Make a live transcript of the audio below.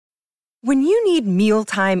When you need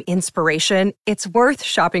mealtime inspiration, it's worth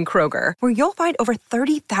shopping Kroger, where you'll find over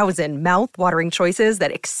 30,000 mouth-watering choices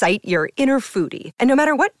that excite your inner foodie. And no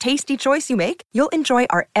matter what tasty choice you make, you'll enjoy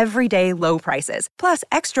our everyday low prices, plus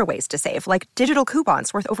extra ways to save, like digital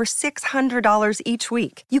coupons worth over $600 each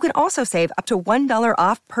week. You can also save up to $1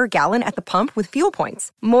 off per gallon at the pump with fuel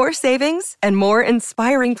points. More savings and more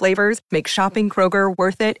inspiring flavors make shopping Kroger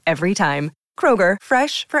worth it every time. Kroger,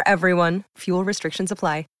 fresh for everyone. Fuel restrictions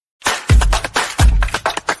apply.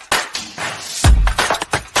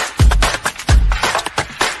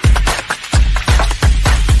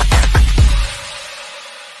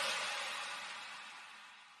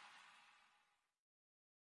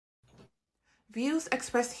 Views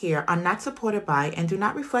expressed here are not supported by and do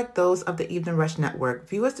not reflect those of the Evening Rush Network.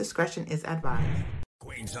 Viewers' discretion is advised.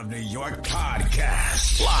 Queens of New York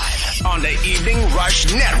podcast. Live on the Evening Rush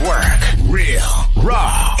Network. Real,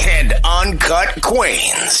 raw, and uncut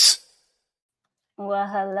Queens. Well,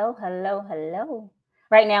 hello.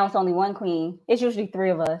 Right now, it's only one queen. It's usually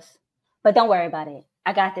three of us. But don't worry about it.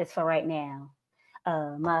 I got this for right now.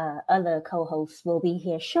 My other co-hosts will be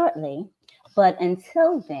here shortly. But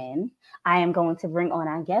until then, I am going to bring on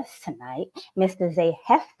our guest tonight, Mr. Zay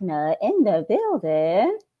Hefner in the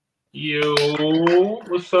building. Yo,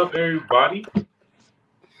 what's up, everybody?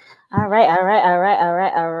 All right.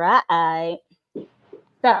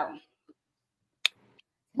 So,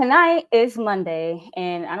 tonight is Monday,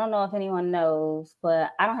 and I don't know if anyone knows,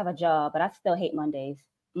 but I don't have a job, but I still hate Mondays.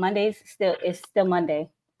 Mondays is still Monday.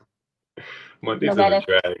 Mondays are a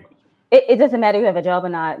drag. It doesn't matter if you have a job or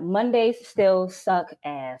not. Mondays still suck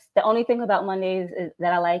ass. The only thing about Mondays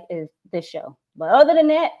that I like is this show. But other than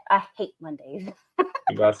that, I hate Mondays.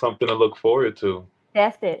 You got something to look forward to.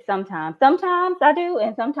 That's it. Sometimes I do,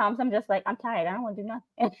 and sometimes I'm just like, I'm tired. I don't want to do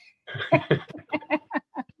nothing.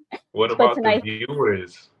 What about the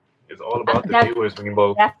viewers? It's all about the viewers,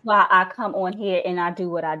 Rainbow. That's why I come on here and I do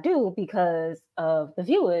what I do, because of the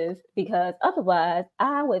viewers. Because otherwise,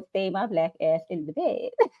 I would stay my black ass in the bed.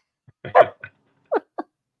 But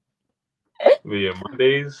yeah,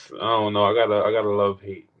 Mondays, I don't know. I got a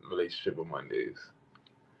love-hate relationship with Mondays.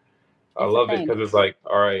 I love it because it's like,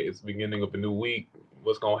 all right, it's the beginning of a new week.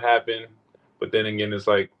 What's gonna happen? But then again, it's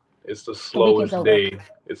like it's the slowest day.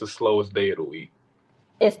 It's the slowest day of the week.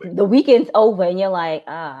 It's the weekend's over, and you're like,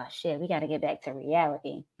 shit, we got to get back to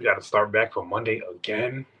reality. We got to start back from Monday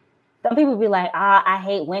again. Some people be like, I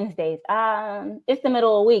hate Wednesdays. It's the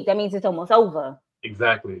middle of the week. That means it's almost over.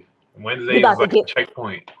 Exactly. Wednesday is like a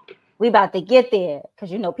checkpoint. We about to get there because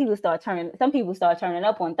some people start turning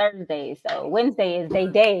up on Thursdays. So Wednesday is their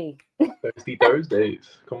day. Thirsty Thursdays.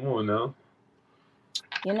 Come on now.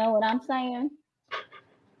 You know what I'm saying?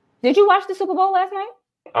 Did you watch the Super Bowl last night?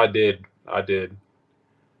 I did.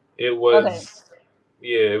 It was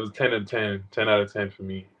it was 10 out of 10 for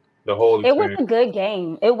me. The whole experience. It was a good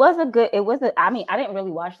game. I mean, I didn't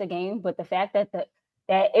really watch the game, but the fact that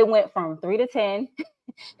it went from 3 to 10,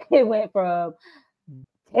 it went from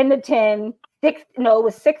 10 to 10, it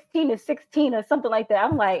was 16 to 16 or something like that.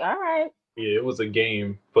 I'm like, all right. Yeah, it was a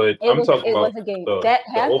game, but I'm talking about the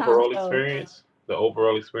overall experience. The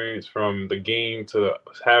overall experience from the game to the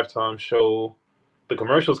halftime show. The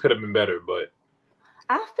commercials could have been better, but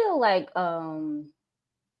I feel like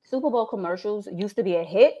Super Bowl commercials used to be a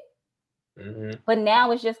hit. Mm-hmm. But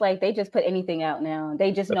now it's just like they just put anything out now.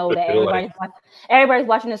 They just know that everybody's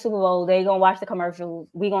watching the Super Bowl. They're going to watch the commercials.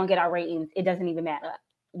 We're going to get our ratings. It doesn't even matter.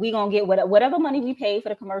 We're going to get whatever money we pay for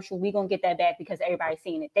the commercial, we're going to get that back because everybody's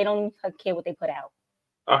seen it. They don't even care what they put out.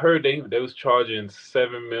 I heard they was charging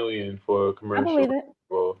 $7 million for a commercial. I believe it.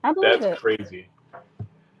 Well, that's crazy.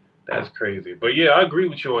 That's crazy. But yeah, I agree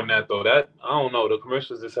with you on that though. That I don't know. The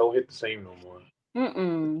commercials just don't hit the same no more.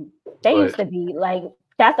 They used to be like.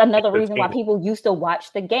 That's another reason why people used to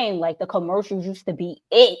watch the game. Like the commercials used to be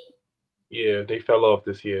it. Yeah, they fell off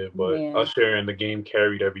this year, but Usher and the game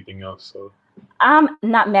carried everything else. So I'm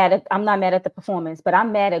not mad at the performance, but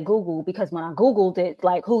I'm mad at Google because when I Googled it,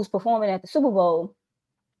 like who's performing at the Super Bowl,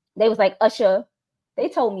 they was like Usher. They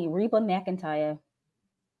told me Reba McEntire.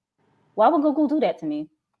 Why would Google do that to me?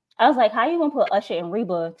 I was like, how you gonna put Usher and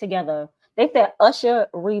Reba together? They said Usher,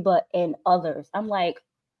 Reba, and others. I'm like,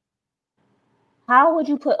 how would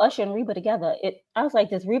you put Usher and Reba together? I was like,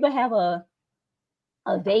 does Reba have a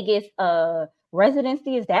Vegas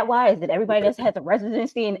residency? Is that why? Is it everybody else has a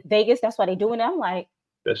residency in Vegas? That's why they're doing it. I'm like,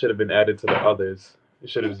 that should have been added to the others. It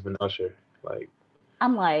should have just been Usher.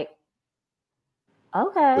 I'm like,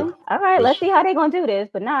 okay, all right, let's see how they're gonna do this.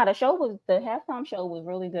 But nah, the halftime show was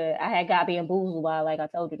really good. I had got being boozled while, like I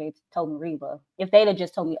told you, they told me Reba. If they'd have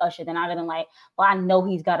just told me Usher, then I'd have been like, well, I know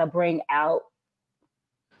he's got to bring out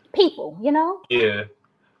people, you know? Yeah.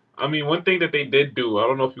 I mean, one thing that they did do, I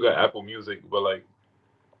don't know if you got Apple Music, but like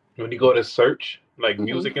when you go to search like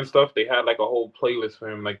music and stuff, they had like a whole playlist for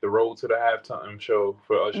him, like the Road to the Halftime Show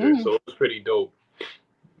for Usher. So it was pretty dope.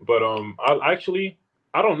 But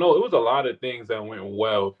I don't know. It was a lot of things that went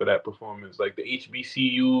well for that performance, like the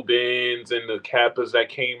HBCU bands and the Kappas that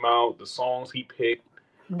came out, the songs he picked.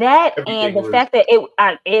 That and the fact that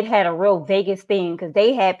it had a real Vegas theme because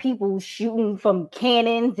they had people shooting from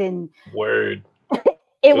cannons and word.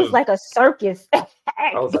 it was like a circus. I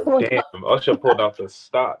was like, damn, Usher pulled out the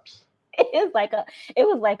stops. It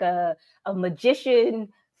was like a magician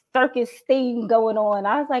circus thing going on.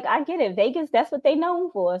 I was like, I get it. Vegas, that's what they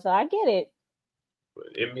known for, so I get it.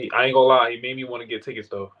 I ain't gonna lie, he made me want to get tickets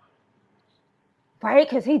though. Right,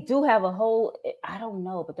 because he do have a whole. I don't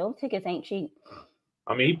know, but those tickets ain't cheap.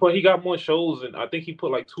 I mean, he got more shows, and I think he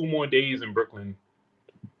put like 2 more days in Brooklyn.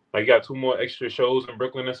 Like, he got 2 more extra shows in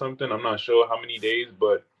Brooklyn or something. I'm not sure how many days,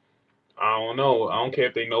 but I don't know. I don't care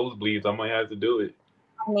if they nosebleeds. I might have to do it.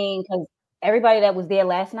 I mean, because everybody that was there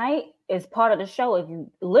last night is part of the show. If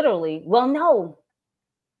you literally, well, no.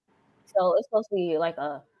 So it's supposed to be like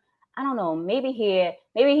I don't know. Maybe here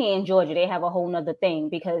in Georgia they have a whole nother thing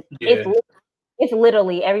because it's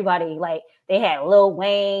literally everybody. Like they had Lil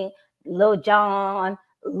Wayne, Lil Jon,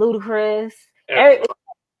 Ludacris.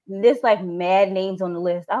 There's like mad names on the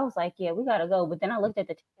list. I was like, yeah, we gotta go. But then I looked at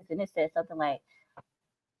the tickets and it said something like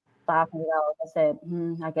 $500. I said,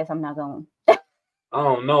 I guess I'm not going. I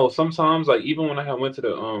don't know. Sometimes, like even when I went to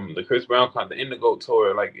the Chris Brown the Indigo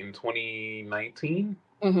tour, like in 2019,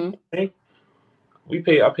 I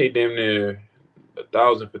paid damn near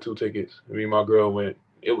 $1,000 for 2 tickets. Me and my girl went.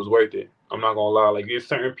 It was worth it. I'm not gonna lie. Like there's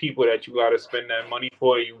certain people that you gotta spend that money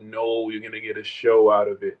for. You know you're gonna get a show out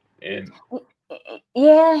of it. And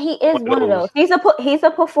yeah, he is one of those. He's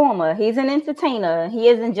a performer. He's an entertainer. He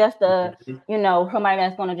isn't just a somebody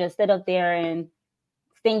that's gonna just sit up there and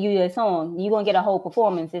sing you a song. You're gonna get a whole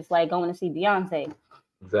performance. It's like going to see Beyonce.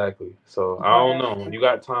 Exactly. So I don't know. You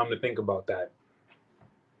got time to think about that.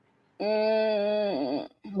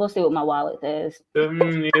 We'll see what my wallet says.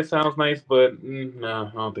 It sounds nice, but no,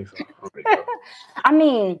 I don't think so. I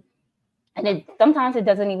mean, and sometimes it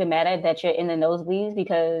doesn't even matter that you're in the nosebleeds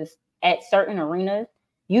because at certain arenas,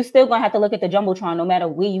 you still gonna have to look at the jumbotron no matter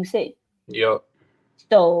where you sit. Yep.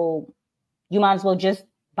 So you might as well just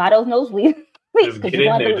buy those nosebleeds. Just get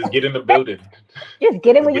in there. Just get in the building. Just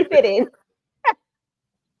get in where you fit in.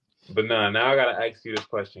 But now I gotta ask you this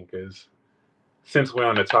question because since we're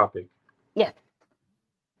on the topic, yeah.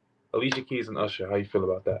 Alicia Keys and Usher, how you feel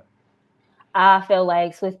about that? I feel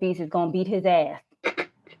like Swiss Beats is gonna beat his ass.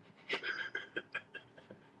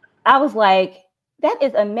 I was like, that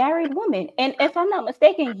is a married woman, and if I'm not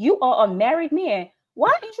mistaken, you are a married man. Why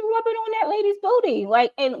aren't you rubbing on that lady's booty,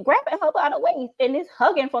 like, and grabbing her by the waist and it's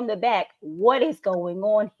hugging from the back? What is going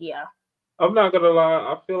on here? I'm not gonna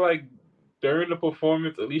lie. I feel like during the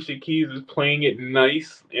performance, Alicia Keys was playing it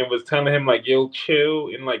nice and was telling him like, "Yo, chill,"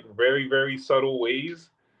 in like very, very subtle ways.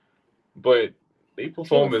 But they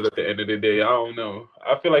performers at the end of the day, I don't know.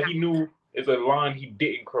 I feel like he knew it's a line he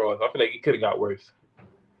didn't cross. I feel like it could have got worse.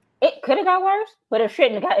 It could have got worse, but it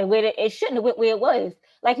shouldn't have got where it shouldn't have went where it was.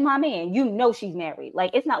 Like, my man, you know she's married.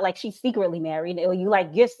 Like, it's not like she's secretly married or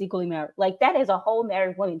you're secretly married. Like, that is a whole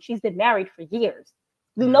married woman. She's been married for years.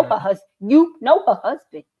 You know her husband. You know her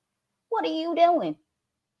husband. What are you doing?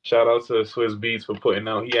 Shout out to Swiss Beats for putting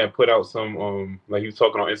out. He had put out some like he was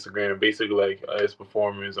talking on Instagram, basically like his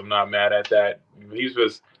performance. I'm not mad at that. He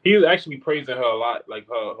was actually praising her a lot, like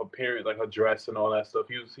her appearance, like her dress and all that stuff.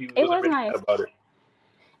 He was really nice about it.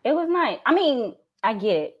 It was nice. I mean, I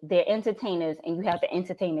get it. They're entertainers and you have to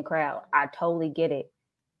entertain the crowd. I totally get it.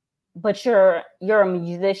 But you're a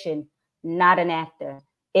musician, not an actor.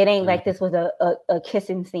 It ain't like this was a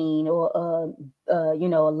kissing scene or a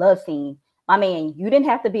love scene. I mean, you didn't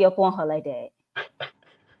have to be up on her like that.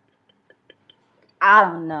 I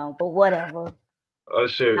don't know, but whatever.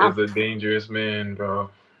 Usher is a dangerous man, bro.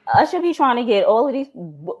 Usher be trying to get all these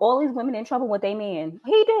women in trouble with their men.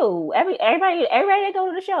 He do. Everybody that go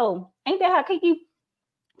to the show. Ain't that how Kiki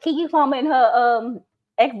Palmer and her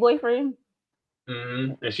ex-boyfriend?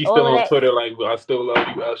 Mm-hmm. And she's still on Twitter like, I still love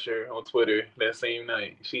you, Usher, on Twitter that same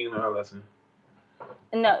night. She didn't know her lesson.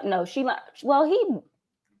 No, she like, well,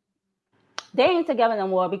 they ain't together no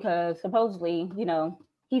more because supposedly,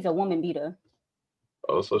 he's a woman beater.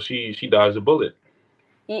 Oh, so she dodged a bullet.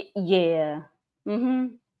 Yeah.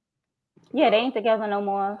 Mm-hmm. Yeah, they ain't together no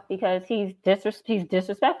more because he's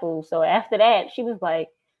disrespectful. So after that, she was like,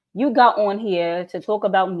 "You got on here to talk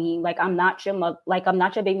about me like I'm not your mother, like I'm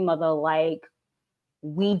not your baby mother, like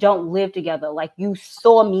we don't live together. Like, you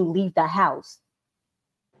saw me leave the house.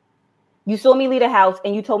 You saw me leave the house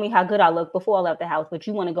and you told me how good I looked before I left the house, but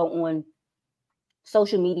you want to go on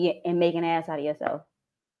social media and make an ass out of yourself.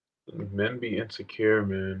 Men be insecure,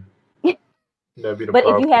 man. That'd be the But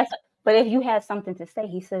problem. if you had something to say,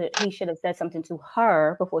 he should have said something to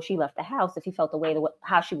her before she left the house if he felt the way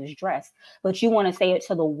how she was dressed. But you want to say it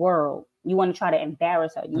to the world. You want to try to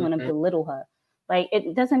embarrass her. You want to belittle her. Like,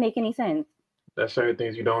 it doesn't make any sense. That's certain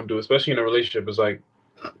things you don't do, especially in a relationship. It's like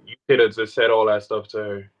you could have just said all that stuff to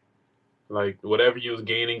her. Like, whatever you was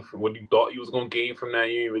gaining from what you thought you was gonna gain from that,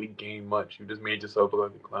 you ain't really gain much. You just made yourself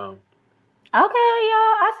look like a clown. Okay, y'all.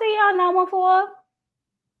 I see y'all 914.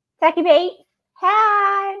 Tacky bait.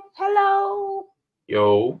 Hi. Hello.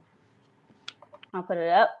 Yo. I'll put it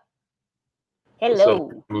up. Hello.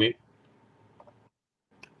 What's up, family?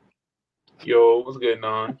 Yo, what's good,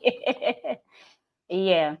 Non?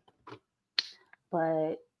 Yeah.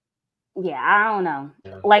 But yeah, I don't know.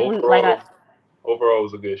 Yeah. Overall, it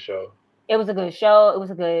was a good show. It was a good show. It was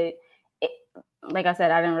a good. Like I said,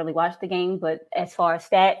 I didn't really watch the game, but as far as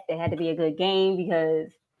stats, it had to be a good game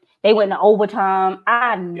because they went into overtime.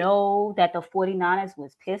 I know that the 49ers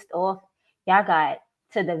was pissed off. Y'all got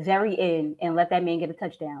to the very end and let that man get a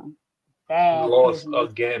touchdown. Bad lost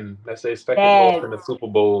business. Again. That's their second loss in the Super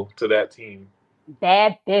Bowl to that team.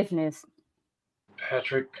 Bad business.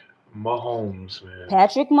 Patrick Mahomes, man.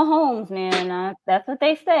 That's what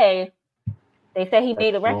they say. They say he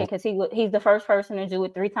made a record because he's the first person to do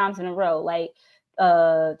it 3 times in a row. Like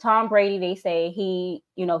Tom Brady, they say he's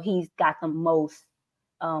got the most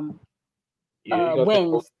wins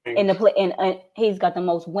in the play, and he's got the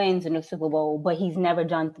most wins in the Super Bowl, but he's never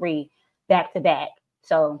done 3 back to back.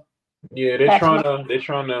 So yeah, they're trying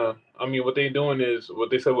to. I mean, what they're doing is what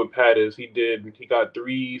they said with Pat is he got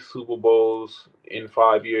 3 Super Bowls in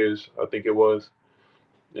 5 years, I think it was.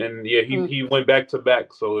 And yeah, he went back to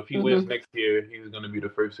back. So if he wins next year, he's going to be the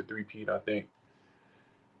first to three-peat, I think.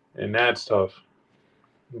 And that's tough.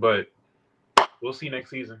 But we'll see next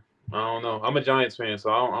season. I don't know. I'm a Giants fan,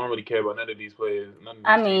 so I don't really care about none of these players. I'm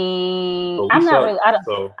not really. I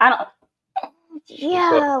don't.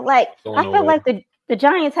 Yeah, like I feel like the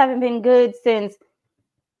Giants haven't been good since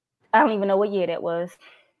I don't even know what year that was.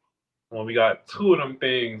 Well, we got 2 of them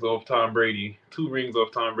things off Tom Brady. 2 rings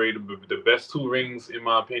off Tom Brady. The best 2 rings, in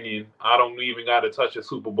my opinion. I don't even got to touch a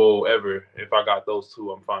Super Bowl ever. If I got those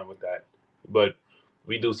 2, I'm fine with that. But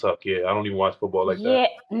we do suck, yeah. I don't even watch football like that.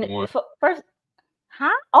 Yeah. First, huh?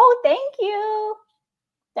 Oh, thank you.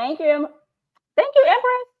 Thank you,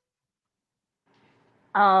 Empress.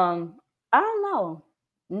 I don't know.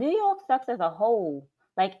 New York sucks as a whole.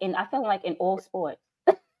 I feel like in all sports.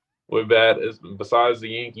 We're bad. Besides the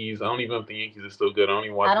Yankees, I don't even know if the Yankees are still good. I don't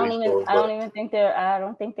even watch baseball. I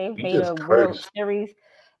don't think they've made a World Series.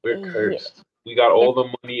 We're cursed. Yeah. We got all the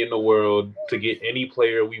money in the world to get any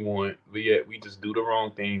player we want, but yet we just do the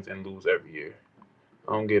wrong things and lose every year.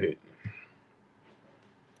 I don't get it.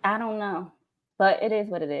 I don't know, but it is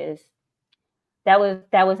what it is. That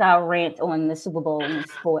was our rant on the Super Bowl and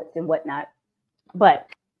sports and whatnot. But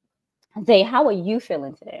Zay, how are you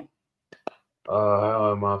feeling today?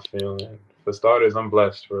 How am I feeling? For starters, I'm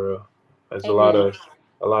blessed for real. There's a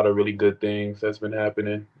lot of really good things that's been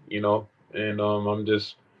happening, and I'm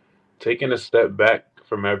just taking a step back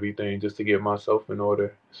from everything just to get myself in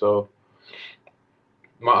order. So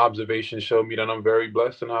my observations show me that I'm very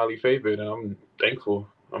blessed and highly favored, and I'm thankful.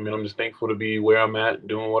 I mean, I'm just thankful to be where I'm at,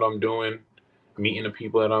 doing what I'm doing, meeting the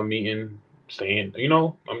people that I'm meeting, staying,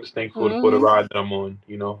 I'm just thankful for the ride that I'm on.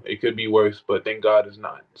 It could be worse, but thank God it's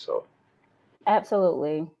not. So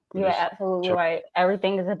absolutely. You're absolutely right.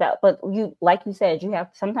 Everything is about, but like you said,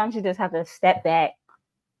 sometimes you just have to step back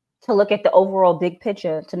to look at the overall big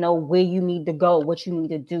picture, to know where you need to go, what you need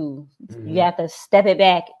to do. You have to step it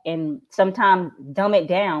back and sometimes dumb it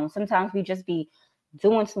down. Sometimes we just be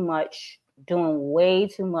doing too much, doing way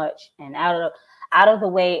too much, and out of the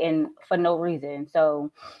way and for no reason.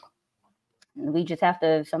 So we just have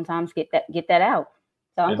to sometimes get that out.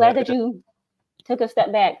 So I'm glad that you took a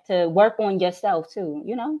step back to work on yourself too,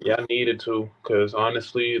 Yeah, I needed to, because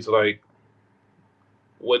honestly, it's like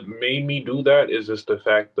what made me do that is just the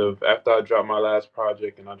fact of after I dropped my last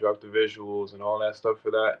project and I dropped the visuals and all that stuff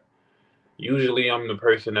for that, usually I'm the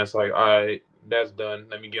person that's like, all right, that's done.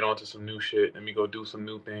 Let me get on to some new shit. Let me go do some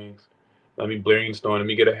new things. Let me brainstorm. Let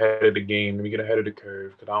me get ahead of the game. Let me get ahead of the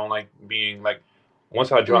curve, because I don't like being like,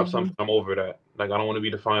 once I drop something, I'm over that. Like, I don't want to be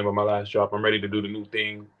defined by my last drop. I'm ready to do the new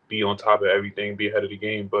thing, be on top of everything, be ahead of the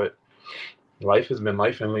game. But life has been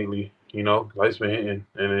lifing lately, Life's been hitting.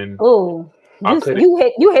 And then You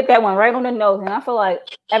hit that one right on the nose, and I feel like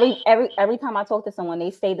every time I talk to someone,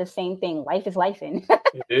 they say the same thing. Life is lifing.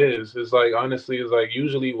 It is. It's like, honestly, it's like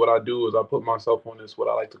usually what I do is I put myself on this what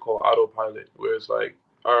I like to call autopilot, where it's like,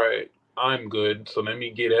 all right, I'm good, so let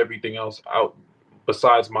me get everything else out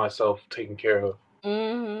besides myself taken care of.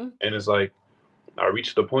 Mm-hmm. And it's like I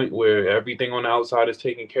reached the point where everything on the outside is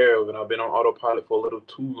taken care of, and I've been on autopilot for a little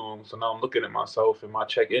too long. So now I'm looking at myself, and my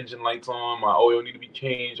check engine lights on, my oil need to be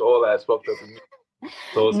changed, all that's fucked up with me.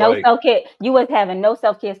 So it's No like self-care. You was having no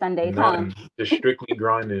self-care Sundays, huh? none, just strictly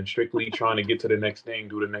grinding, strictly trying to get to the next thing,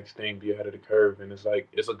 do the next thing, be ahead of the curve. And it's like,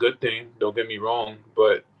 it's a good thing, don't get me wrong,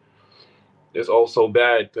 but it's also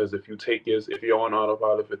bad because if you're on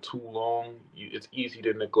autopilot for too long, it's easy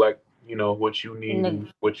to neglect, what you need Ne-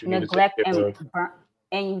 and what you need to Neglect take care of.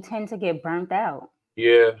 and you tend to get burnt out.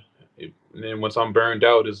 Yeah. And then once I'm burned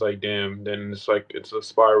out, it's like, damn, then it's like, it's a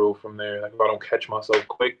spiral from there. Like, if I don't catch myself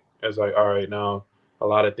quick, it's like, all right, now a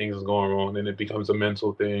lot of things is going wrong. Then it becomes a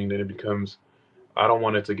mental thing. Then it becomes, I don't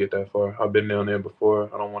want it to get that far. I've been down there before.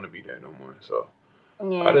 I don't want to be there no more. So I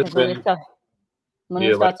Yeah, just because been, when it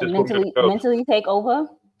yeah, like starts to just put me to the couch. mentally take over,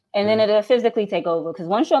 and then Mhm. it'll physically take over. Because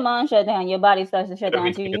once your mind shut down, your body starts to shut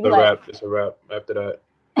down too. Everything is You be a like, wrap. It's a wrap after that.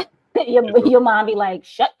 It's a your mind be like,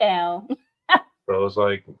 shut down. So it's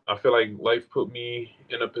like I feel like life put me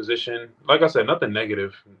in a position, like I said, nothing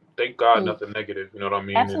negative. Thank God, Mm, nothing negative. You know what I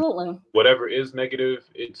mean? And absolutely. whatever is negative,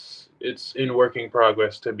 it's in working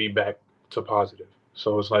progress to be back to positive.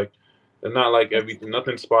 So it's like it's not like everything,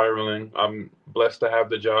 nothing spiraling. I'm blessed to have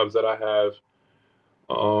the jobs that I have.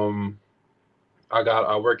 Um, I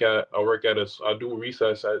do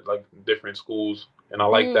recess at like different schools, and I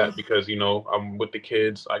like Mm, that because I'm with the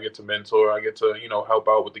kids. I get to mentor. I get to help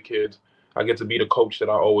out with the kids. I get to be the coach that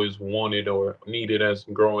I always wanted or needed as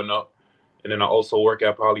growing up. And then I also work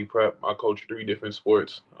at Poly Prep. I coach 3 different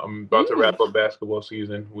sports. I'm about to mm. wrap up basketball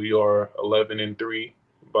season. We are 11-3,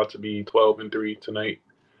 about to be 12-3 tonight.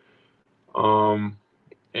 Um,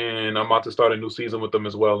 and I'm about to start a new season with them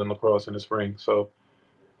as well in lacrosse in the spring. So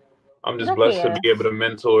I'm just Look blessed to here. be able to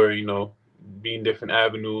mentor, be in different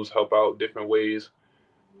avenues, help out different ways.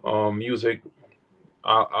 Music.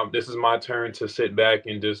 This is my turn to sit back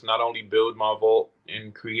and just not only build my vault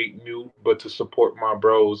and create new, but to support my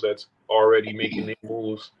bros that's already making their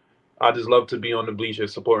moves. I just love to be on the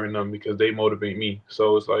bleachers supporting them because they motivate me.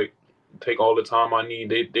 So it's like take all the time I need.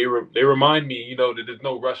 They remind me, that there's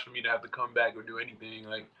no rush for me to have to come back or do anything.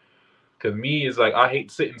 Like, cause me is like I hate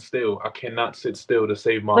sitting still. I cannot sit still to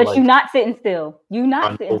save my But you life. not sitting still. You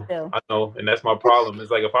not I sitting know, still. I know, and that's my problem. It's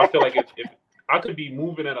like if I feel like if I could be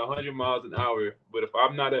moving at 100 miles an hour, but if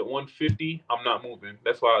I'm not at 150, I'm not moving.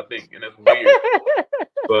 That's why I think, and that's weird.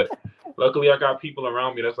 But luckily, I got people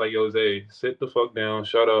around me that's like, yo, Zay, sit the fuck down,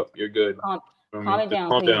 shut up, you're good. calm, You know what I calm mean? it Just down,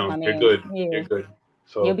 calm please, my down, you're man. good, Yeah, you're good.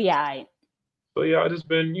 you'll So, be all right. so yeah, I just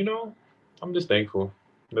been, I'm just thankful.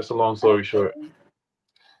 That's a long story short.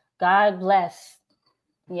 God bless.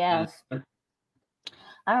 Yes. Mhm.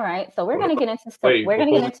 All right. So we're What gonna about, get into some. wait, We're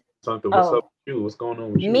gonna get before we into. do something, what's up Oh, with you? What's going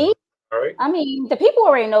on with you? me? All right. I mean, the people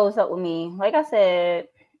already know what's up with me. Like I said,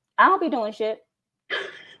 I don't be doing shit.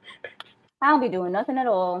 I don't be doing nothing at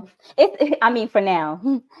all. I mean, for now,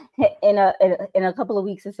 in a couple of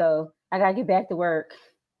weeks or so, I gotta get back to work.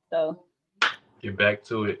 So Get back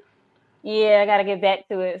to it. yeah, I gotta get back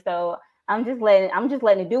to it. So I'm just letting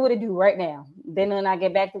it do what it do right now. Then when I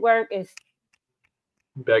get back to work, it's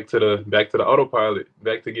Back to the autopilot.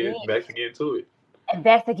 Back to getting to it.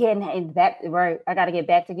 back to getting and back right. I gotta get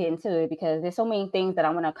back to getting to it because there's so many things that I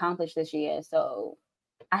want to accomplish this year. So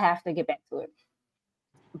I have to get back to it.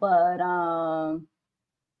 But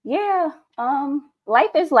yeah,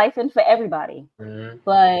 life is life and for everybody. Mm-hmm.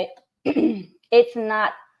 But it's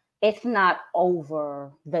not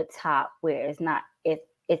over the top where it's not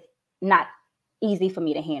easy for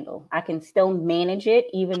me to handle. I can still manage it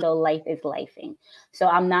even though life is lifing. So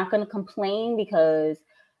I'm not going to complain because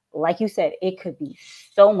like you said, it could be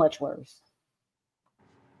so much worse.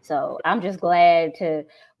 So I'm just glad to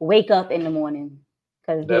wake up in the morning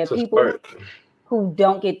because there are That's a people start. who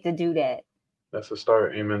don't get to do that. That's a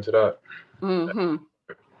start. Amen to that. Hmm.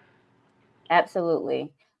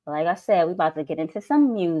 Absolutely. Like I said, we about to get into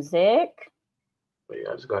some music. But yeah,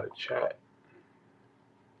 I just got a chat.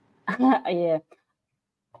 Yeah.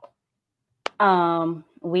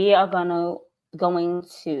 We are going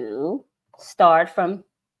to start from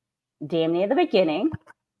damn near the beginning.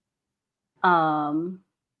 I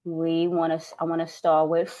want to start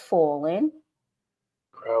with Fallen.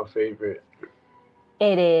 Crowd favorite.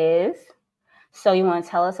 It is. So you want to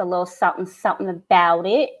tell us a little something about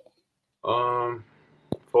it?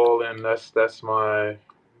 Fallen. That's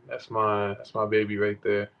That's my baby right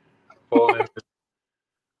there. Falling.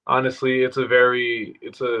 Honestly, I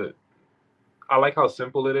like how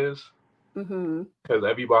simple it is. Because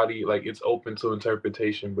everybody, like, it's open to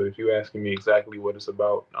interpretation. But if you're asking me exactly what it's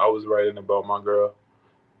about, I was writing about my girl.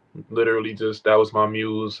 Literally that was my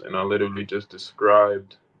muse, and I literally just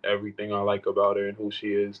described everything I like about her and who she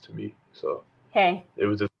is to me. So it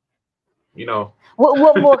was just,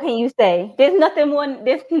 What more can you say? There's nothing more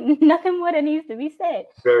that needs to be said.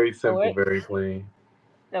 Very simple, very plain.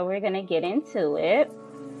 So we're gonna get into it.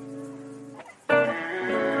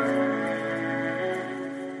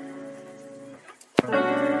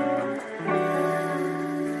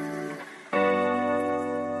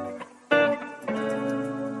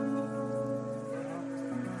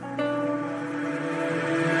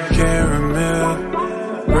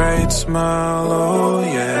 Caramel, bright smile, oh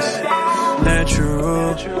yes.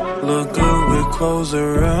 Natural, look good with clothes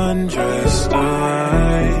are undressed. Oh,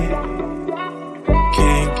 I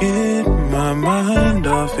can't get my mind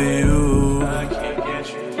off of you.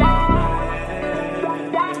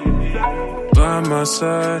 By my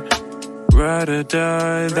side, ride or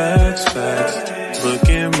die, that's facts. Look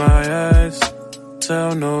in my eyes,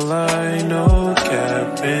 tell no lie, no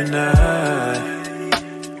cap, and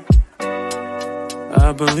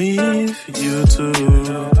I believe you too.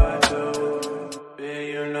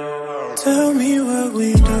 Tell me what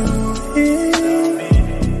we doing.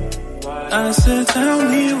 I said, tell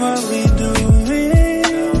me what we doing.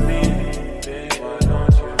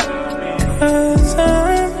 'Cause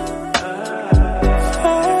I'm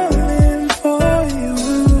falling for you.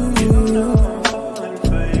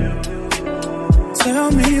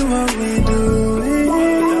 Tell me what we doing.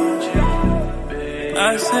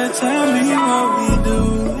 I said, tell me what we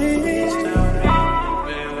doing.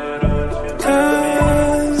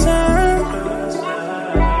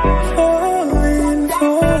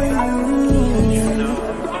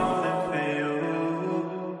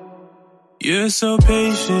 You're so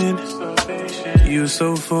patient, you're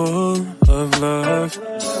so full of love.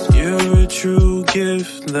 You're a true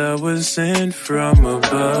gift that was sent from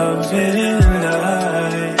above. And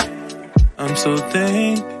I'm so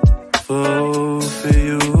thankful for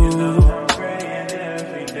you.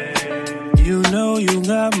 You know you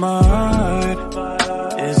got my heart,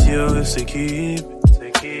 it's yours to keep.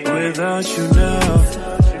 Without you now,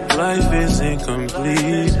 life is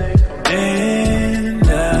incomplete. And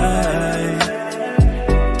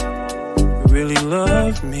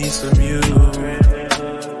love me some you.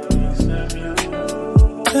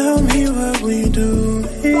 Tell me what we doing.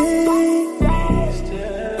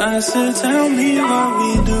 I said, tell me what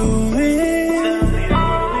we doing.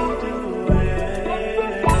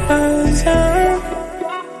 'Cause I'm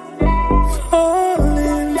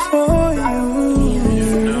falling for you.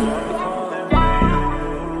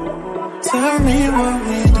 Tell me what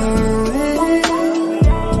we doing.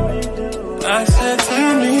 I said,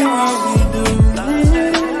 tell me what we doing.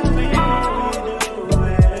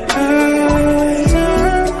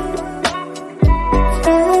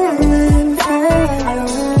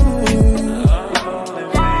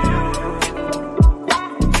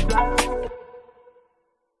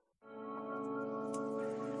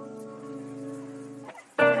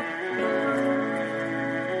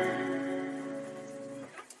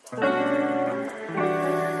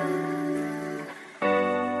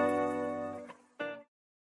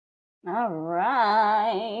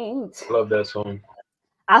 Love that song.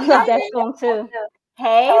 I love that song too.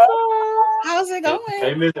 Hey, boo. How's it going?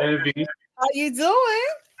 Hey, Miss Envy. How you doing?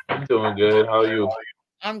 I'm doing good. How are you?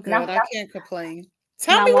 I'm good. I can't complain.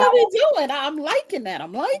 Tell me what we're doing. I'm liking that.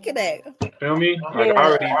 I'm liking that. Feel me? Like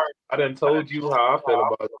I done told you how I feel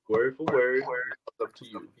about it, word for word. It's up to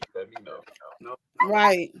you. Let me know. No?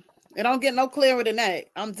 Right. It don't get no clearer than that.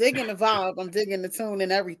 I'm digging the vibe. I'm digging the tune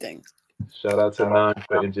and everything. Shout out to Nine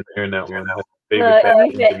for engineering that one. Look,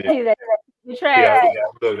 yeah,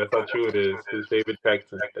 look, that's how true it is. His favorite track.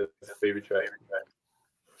 That's his favorite track.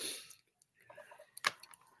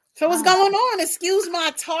 So what's going on? Excuse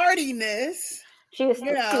my tardiness. She was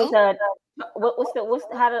how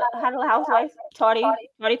do housewives tardy to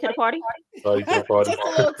the party? Tardy to the party. Just a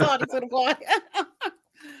little tardy to the party.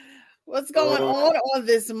 What's going on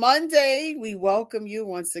this Monday? We welcome you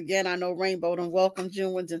once again. I know Rainbow done welcomed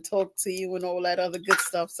you and talked to you and all that other good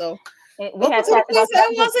stuff. So we had talked about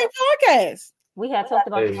the podcast. We had talked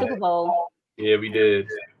about the Super Bowl. Yeah, we did.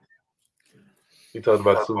 We talked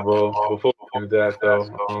about the Super Bowl. Before we do that, though,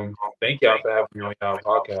 thank y'all for having me on y'all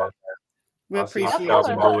podcast. We appreciate y'all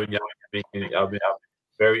been doing. Y'all been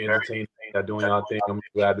very entertaining. Y'all doing y'all thing. I'm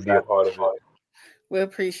glad to be a part of it. We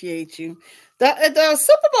appreciate you. The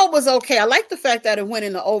Super Bowl was okay. I like the fact that it went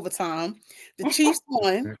into overtime. The Chiefs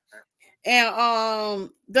won. And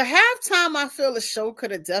the halftime, I feel the show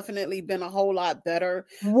could have definitely been a whole lot better.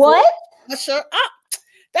 What? Usher.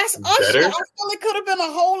 That's Usher. Better? I feel it could have been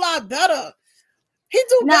a whole lot better. He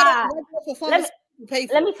do better performance.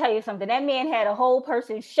 Let me tell you something. That man had a whole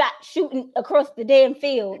person shooting across the damn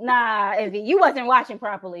field. Nah, Evie, you wasn't watching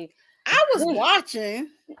properly. I was watching.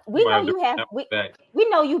 We know you have. We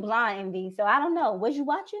know you blind, Envy. So I don't know. Was you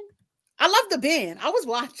watching? I love the band. I was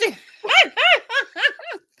watching.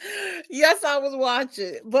 Yes, I was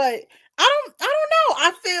watching, but I don't know.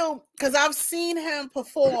 I feel because I've seen him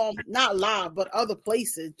perform not live, but other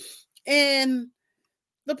places, and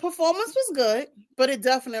the performance was good, but it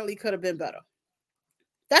definitely could have been better.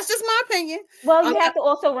 That's just my opinion. Well, you have to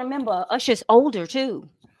also remember Usher's older too.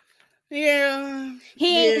 Yeah.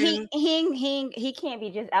 He can't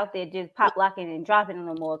be just out there just pop locking and dropping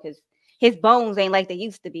no more because his bones ain't like they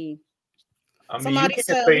used to be. I mean, somebody you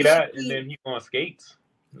can't say that, and then he's on skates.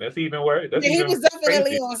 That's even worse. He was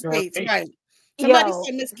definitely on skates, right? Somebody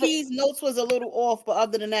said Miss Keys' notes was a little off, but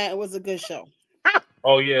other than that, it was a good show.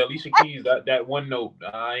 Oh yeah, Alicia Keys, that one note.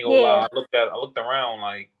 I ain't gonna lie. I looked around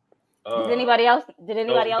like. Did anybody else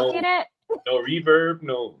hear that? No reverb,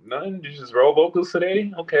 no nothing. Just raw vocals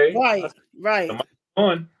today. Okay. Right.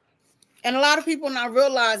 On. And a lot of people not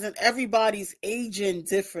realizing everybody's aging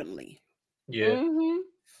differently. Yeah. Mm-hmm.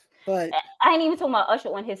 But I ain't even talking about Usher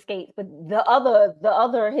on his skates, but the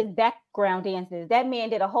other his background dancers. That man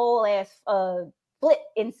did a whole ass flip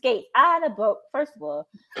in skates. I'd have broke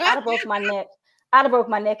my neck. I'd have broke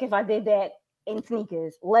my neck if I did that in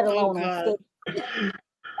sneakers, let alone on skates.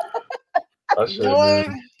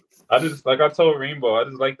 I just like I told Rainbow, I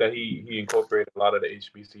just like that he incorporated a lot of the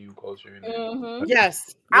HBCU culture in it. Mm-hmm.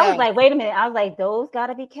 Yes. I was like, wait a minute. I was like, those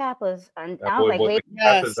gotta be Kappas. And I was like, wait.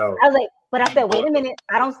 Yes. I was like, but I said, wait a minute.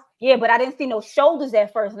 But I didn't see no shoulders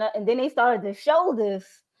at first. And then they started the shoulders.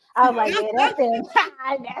 I was like, yeah, that's him.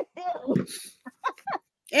 That's him.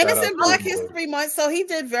 And it's in Black History Month, so he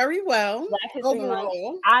did very well.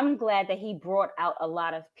 Overall. I'm glad that he brought out a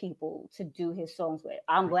lot of people to do his songs with.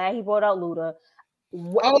 I'm glad he brought out Luda.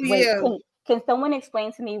 Can someone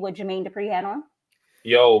explain to me what Jermaine Dupri had on?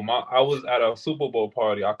 Yo, I was at a Super Bowl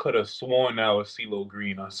party. I could have sworn that was CeeLo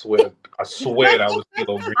Green. I swear that was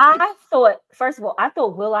CeeLo Green. I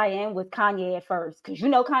thought Will.I.Am with Kanye at first, because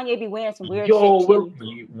Kanye be wearing some weird shit.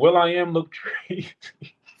 Will.I.Am looked crazy.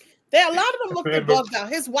 A lot of them looked bugged out.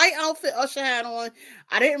 His white outfit Usher had on,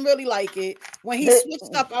 I didn't really like it. When he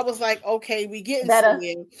switched up, I was like, okay, we getting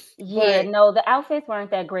somewhere. Yeah, no, the outfits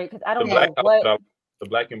weren't that great because I don't know what. The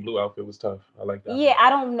black and blue outfit was tough. I like that. Yeah, I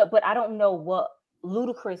don't know, but I don't know what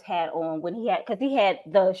Ludacris had on when he had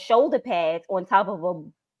the shoulder pads on top of a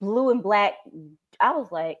blue and black. I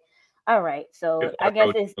was like, all right, so I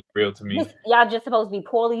guess it's real to me. Y'all just supposed to be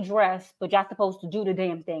poorly dressed, but y'all supposed to do the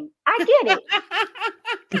damn thing. I get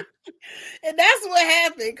it. And that's what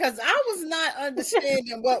happened because I was not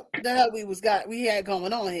understanding what the hell we had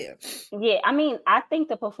going on here. Yeah, I mean, I think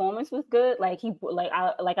the performance was good. Like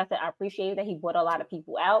I said, I appreciated that he brought a lot of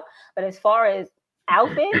people out. But as far as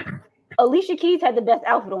outfits, Alicia Keys had the best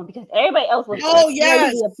outfit on because everybody else was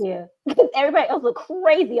crazy up there. Everybody else looked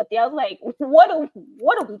crazy up there. I was like, what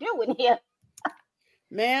are we doing here?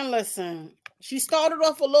 Man, listen, she started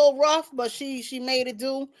off a little rough, but she made it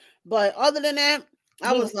do. But other than that,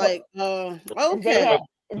 I was like, okay.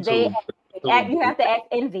 You have to ask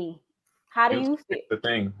Envy. How do you feel? The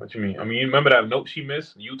thing, what you mean? I mean, you remember that note she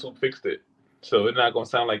missed? YouTube fixed it, so it's not gonna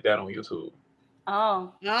sound like that on YouTube.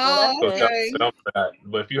 Oh, okay.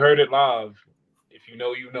 But if you heard it live, if you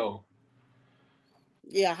know, you know.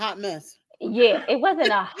 Yeah, hot mess. Yeah, it wasn't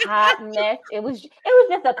a hot mess. It was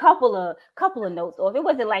just a couple of notes off. It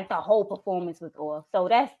wasn't like the whole performance was off. So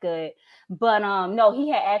that's good. But no, he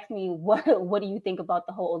had asked me what do you think about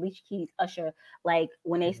the whole Alicia Keys Usher, like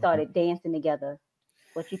when they started dancing together.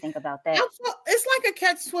 What you think about that? It's like a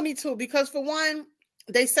catch-22 because for one,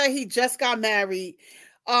 they say he just got married.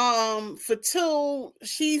 For two,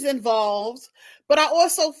 she's involved. But I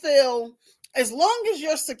also feel as long as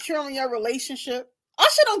you're securing your relationship,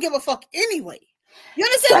 Usher don't give a fuck anyway. You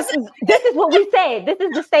understand? This is what we said. This is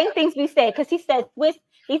the same things we said because he said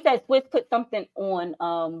Swiss put something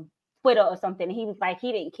on Twitter or something. And he was like,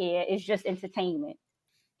 he didn't care. It's just entertainment.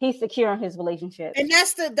 He's securing his relationship. And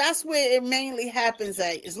that's where it mainly happens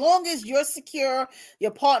at. As long as you're secure, your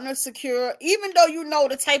partner's secure, even though you know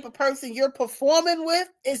the type of person you're performing with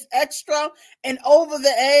is extra and over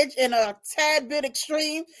the edge and a tad bit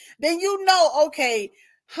extreme, then okay,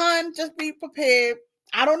 hun, just be prepared.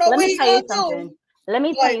 I don't know what he's gonna do. Let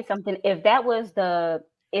me tell you something. If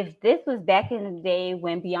this was back in the day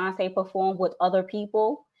when Beyonce performed with other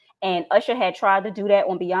people and Usher had tried to do that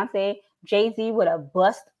on Beyonce, Jay-Z would have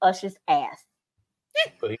bust Usher's ass.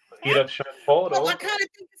 But he beat up Sean Paul though. I kind of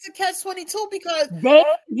think it's a catch-22 because they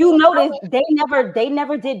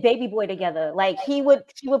never did Baby Boy together. Like she would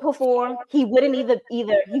perform, he wouldn't he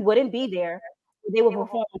wouldn't be there. They would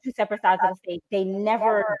perform on two separate sides of the stage. They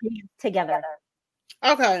never did together.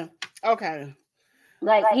 Okay.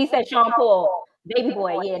 Like he said, Sean Paul, Baby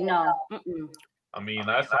Boy, yeah, no. Mm-mm. I mean,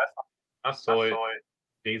 I saw it.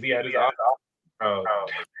 Jay-Z had his eyes.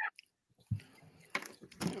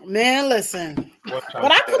 Man, listen.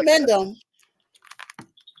 But I commend them.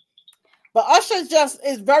 But Usher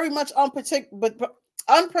is very much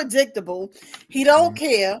unpredictable. He don't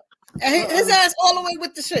care. And his ass all the way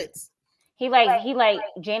with the shits. He like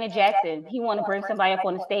Janet Jackson. He want to bring somebody up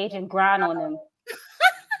on the stage and grind on them.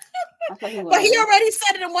 But he already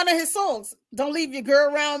said it in one of his songs. Don't leave your girl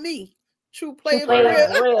around me. True player for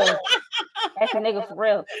real. That's a nigga for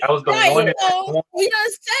real. That was the right, one. He done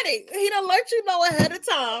said it. He done let you know ahead of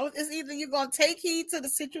time. It's either you're gonna take heed to the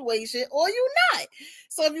situation or you're not.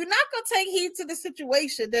 So if you're not gonna take heed to the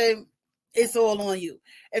situation, then it's all on you.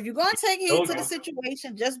 If you're gonna take heed to the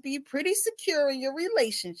situation, just be pretty secure in your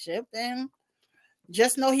relationship and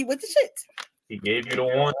just know he with the shit. He gave you the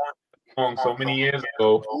one song so many years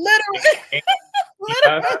ago. Literally.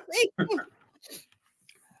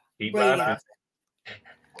 He laughing.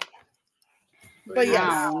 But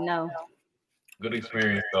yeah, no. Good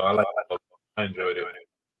experience though. I enjoyed it.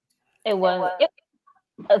 It was.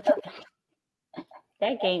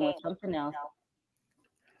 That game was something else.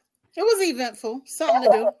 It was eventful.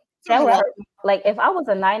 Something to do. That was like if I was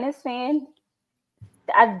a Niners fan,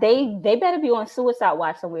 they better be on suicide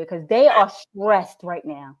watch somewhere because they are stressed right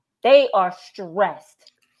now. They are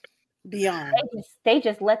stressed. Beyond. They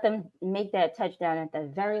just let them make that touchdown at the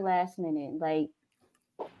very last minute. Like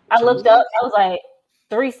I looked up, I was like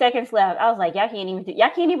 3 seconds left. I was like, y'all can't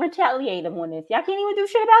even retaliate them on this. Y'all can't even do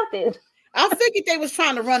shit about this. I figured they was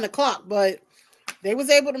trying to run the clock, but they was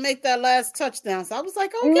able to make that last touchdown. So I was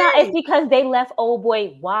like, okay. No, it's because they left old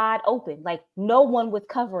boy wide open. Like no one was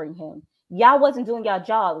covering him. Y'all wasn't doing y'all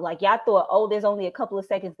job. Like y'all thought, oh, there's only a couple of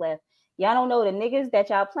seconds left. Y'all don't know the niggas that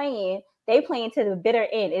y'all playing. They playing to the bitter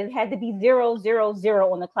end. It had to be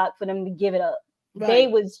 0-0-0 on the clock for them to give it up.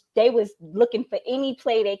 Right. They was looking for any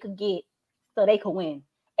play they could get so they could win.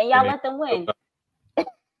 And y'all let them win.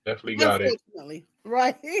 Definitely got it.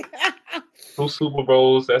 Right. 2 Super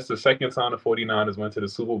Bowls. That's the second time the 49ers went to the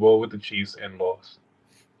Super Bowl with the Chiefs and lost.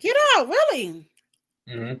 Get out, really?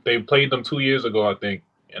 Mm-hmm. They played them 2 years ago, I think,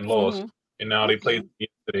 and lost. And now they played them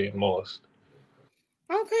yesterday and lost.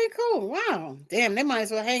 Okay, cool. Wow. Damn, they might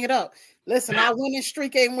as well hang it up. Listen, our winning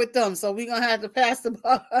streak ain't with them, so we're going to have to pass the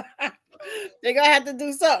ball. They're going to have to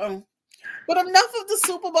do something. But enough of the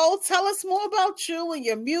Super Bowl. Tell us more about you and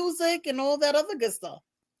your music and all that other good stuff.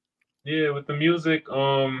 Yeah, with the music,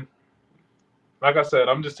 like I said,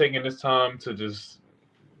 I'm just taking this time to just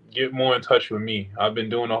get more in touch with me. I've been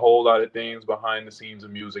doing a whole lot of things behind the scenes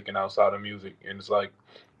of music and outside of music. And it's like,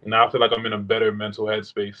 now I feel like I'm in a better mental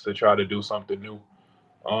headspace to try to do something new.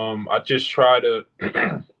 I just try to,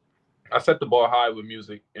 I set the bar high with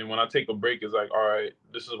music. And when I take a break, it's like, all right,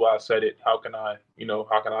 this is why I said it. How can I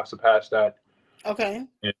surpass that? Okay.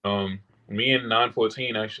 And me and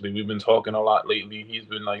 914, actually, we've been talking a lot lately. He's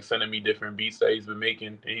been like sending me different beats that he's been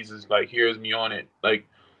making. And he's just like, here's me on it. Like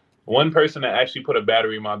one person that actually put a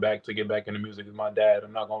battery in my back to get back into music is my dad.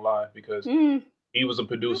 I'm not going to lie, because he was a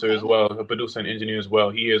producer as well, a producer and engineer as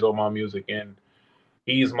well. He hears all my music and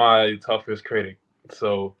he's my toughest critic.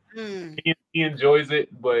 So he enjoys it,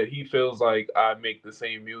 but he feels like I make the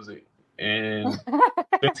same music. And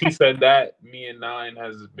since he said that, me and Nine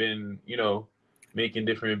has been, making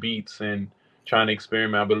different beats and trying to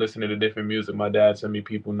experiment. I've been listening to different music. My dad sends me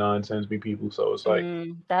people, Nine sends me people. So it's like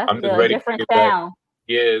I'm just ready to get back.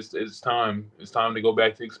 Yeah, it's time. It's time to go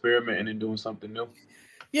back to experimenting and doing something new.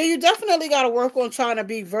 Yeah, you definitely got to work on trying to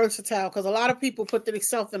be versatile, because a lot of people put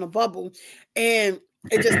themselves in a bubble and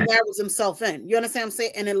it just narrows themselves in. You understand what I'm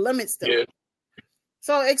saying? And it limits them. Yeah.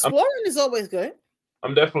 So exploring is always good.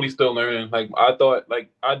 I'm definitely still learning. Like I thought,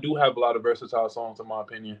 I do have a lot of versatile songs in my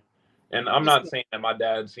opinion. And I'm not saying that my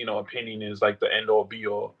dad's, opinion is like the end all be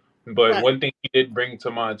all. But one thing he did bring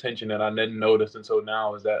to my attention that I didn't notice until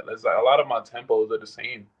now is that it's like a lot of my tempos are the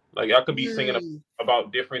same. Like I could be singing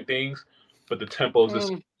about different things, but the tempos the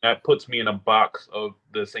same. That puts me in a box of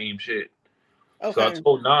the same shit. Okay. So I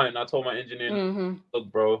told my engineer,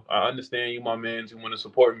 look, bro, I understand you, my man, you want to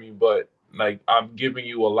support me, but like I'm giving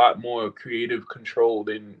you a lot more creative control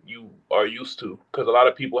than you are used to. Because a lot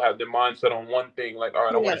of people have their mindset on one thing, like, all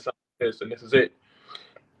right, I want to sound like this, and this is it.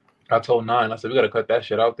 I told Nine, I said, we gotta cut that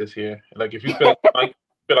shit out this year. Like, if you feel like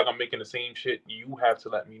I'm making the same shit, you have to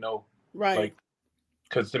let me know. Right. Like,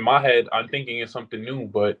 because in my head, I'm thinking it's something new,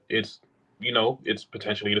 but it's, you know, it's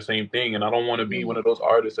potentially the same thing. And I don't want to be one of those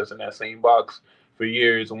artists that's in that same box for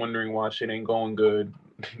years and wondering why shit ain't going good.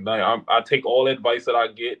 Like, I take all advice that I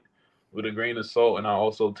get with a grain of salt, and I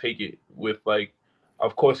also take it with, like,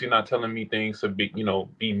 of course, you're not telling me things to be, you know,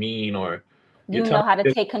 be mean, or you know how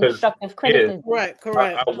to take constructive criticism. Right,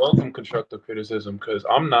 correct. I welcome constructive criticism because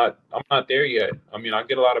I'm not there yet. I mean, I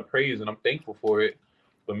get a lot of praise and I'm thankful for it.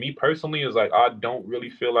 But me personally is like, I don't really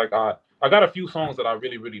feel like I got a few songs that I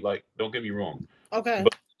really, really like. Don't get me wrong. Okay.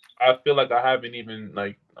 But I feel like I haven't even,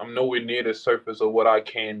 like, I'm nowhere near the surface of what I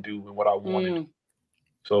can do and what I want to do.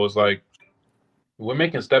 So it's like, we're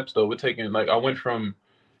making steps though. We're taking, like, I went from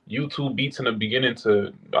YouTube beats in the beginning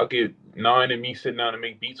to I get Nine and me sitting down and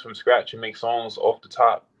make beats from scratch and make songs off the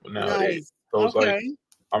top nowadays. Nice. So it's like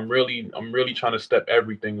I'm really trying to step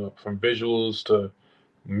everything up, from visuals to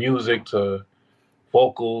music to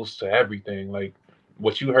vocals to everything. Like,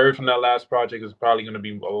 what you heard from that last project is probably going to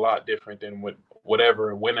be a lot different than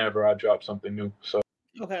whenever I drop something new. So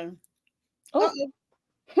okay.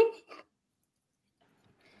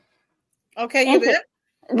 Okay, you there?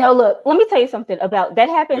 No, look, let me tell you something about that.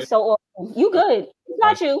 Happens so often. You good? It's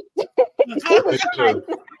not you.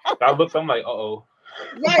 I'm like, uh-oh.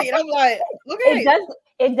 Right. I'm like, okay.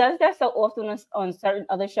 It does that so often on certain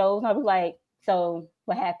other shows. I was like, so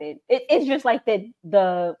what happened? It's just like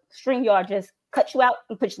the StreamYard just cut you out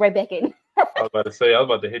and put you right back in. I was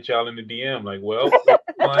about to hit y'all in the DM. Like, well,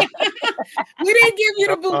 we didn't give you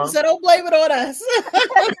the boot, so don't blame it on us.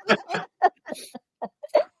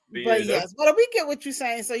 But yes, but we get what you're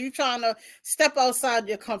saying. So you're trying to step outside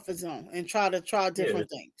your comfort zone and try different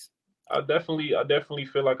things. I definitely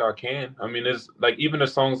feel like I can. I mean, it's like, even the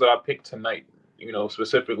songs that I picked tonight, you know,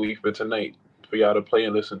 specifically for tonight, for y'all to play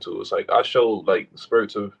and listen to. It's like I showed like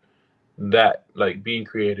spurts of that, like being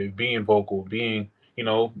creative, being vocal, being, you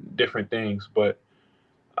know, different things. But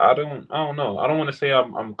I don't know. I don't want to say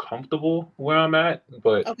I'm comfortable where I'm at,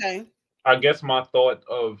 but I guess my thought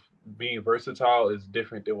of being versatile is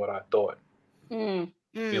different than what I thought. You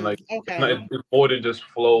know, like, it's more than just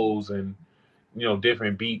flows and, you know,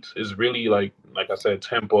 different beats. It's really like I said,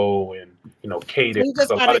 tempo and, you know, cadence. You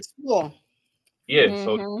just gotta explore.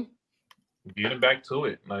 So getting back to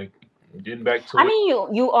it. I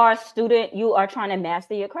mean, you are a student. You are trying to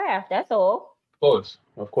master your craft. That's all.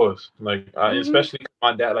 Of course. Like, especially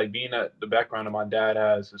my dad, like, being at the background that my dad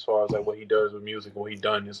has as far as like what he does with music, what he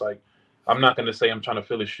done, it's like, I'm not going to say I'm trying to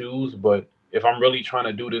fill his shoes, but if I'm really trying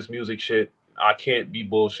to do this music shit, I can't be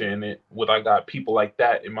bullshitting it with, I got people like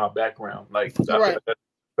that in my background. Like, I feel like that's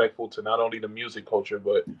respectful to not only the music culture,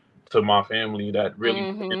 but to my family that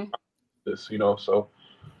really this, you know. So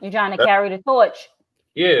you're trying to carry the torch.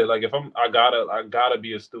 Yeah, like, if I gotta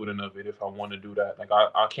be a student of it if I want to do that. Like,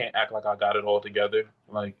 I can't act like I got it all together.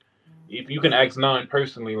 Like, if you can ask Nine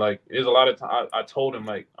personally, like, there's a lot of time I told him,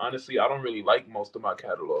 like, honestly, I don't really like most of my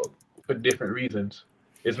catalog for different reasons.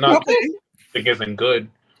 It's not it isn't good,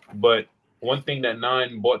 but one thing that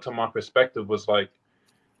Nine brought to my perspective was like,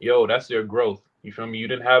 yo, that's your growth. You feel me? You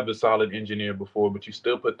didn't have a solid engineer before, but you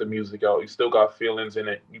still put the music out. You still got feelings in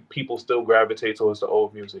it. People still gravitate towards the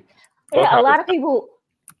old music. Yeah, a lot of people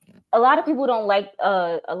don't like.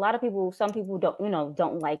 Some people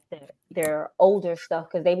don't like their older stuff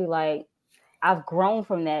because they be like, I've grown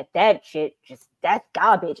from that. That shit, that's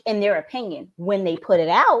garbage in their opinion. When they put it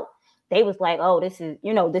out, they was like, oh, this is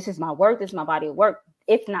my work. This is my body of work.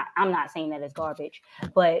 If not, I'm not saying that it's garbage,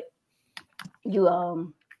 but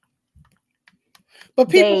But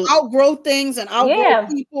people outgrow things and outgrow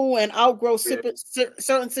people and outgrow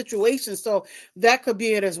certain situations. So that could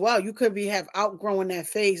be it as well. You could have outgrown that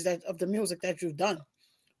phase of the music that you've done.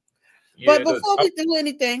 Yeah, but before we do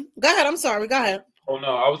anything, go ahead. I'm sorry. Go ahead. Oh,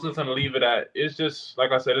 no, I was just going to leave it at, it's just,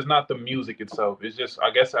 like I said, it's not the music itself. It's just,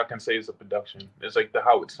 I guess I can say it's a production. It's like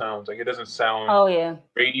how it sounds. Like, it doesn't sound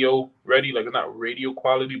radio ready. Like, it's not radio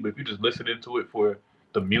quality, but if you just listen into it for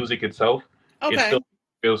the music itself, it still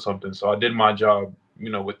feels something. So I did my job,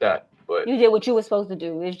 with that. But you did what you were supposed to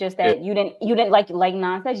do. It's just that you didn't like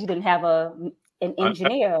Nan says, you didn't have an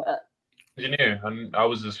engineer. I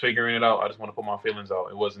was just figuring it out. I just want to put my feelings out.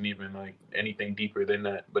 It wasn't even like anything deeper than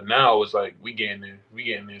that. But now it's like we getting there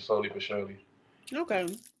slowly but surely. Okay.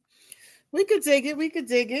 We could dig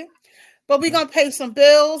it. But we're gonna pay some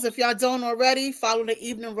bills. If y'all don't already, follow the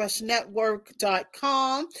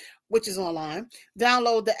eveningrushnetwork.com, which is online.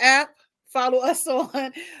 Download the app. Follow us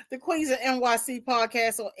on the Queens of NYC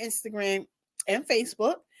podcast on Instagram and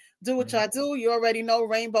Facebook. Do what y'all do. You already know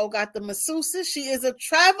Rainbow got the masseuses. She is a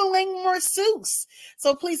traveling masseuse.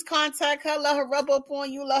 So please contact her. Let her rub up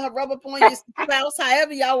on you. Let her rub up on your spouse,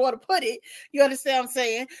 however y'all want to put it. You understand what I'm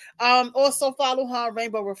saying? Also follow her on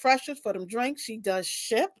Rainbow Refreshers for them drinks. She does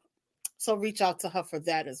ship. So reach out to her for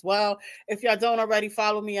that as well. If y'all don't already,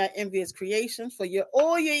 follow me at Envious Creations for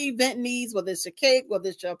all your event needs, whether it's your cake, whether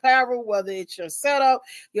it's your apparel, whether it's your setup.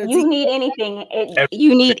 You need anything.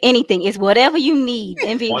 You need anything. It's whatever you need.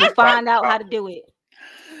 Envy will find out how to do it.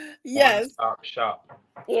 Yes. Shop.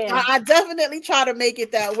 Yeah. I definitely try to make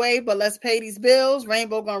it that way, but let's pay these bills.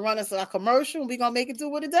 Rainbow gonna run us a commercial and we're gonna make it do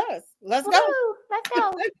what it does. Let's go. Let's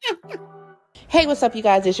go. Hey, what's up, you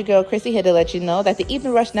guys? It's your girl, Chrissy, here to let you know that the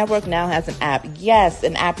Evening Rush Network now has an app. Yes,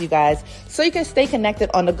 an app, you guys. So you can stay connected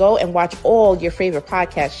on the go and watch all your favorite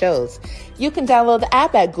podcast shows. You can download the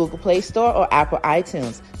app at Google Play Store or Apple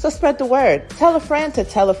iTunes. So spread the word. Tell a friend to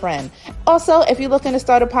tell a friend. Also, if you're looking to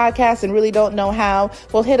start a podcast and really don't know how,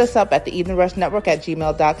 well, hit us up at the Evening Rush Network at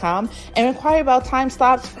gmail.com and inquire about time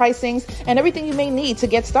slots, pricings, and everything you may need to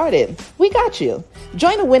get started. We got you.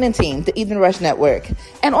 Join the winning team, the Evening Rush Network.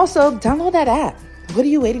 And also, download that app. What are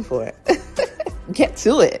you waiting for? Get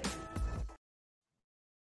to it.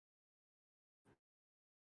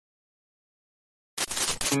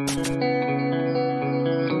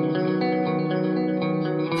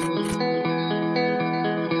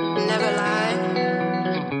 Never lie,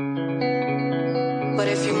 but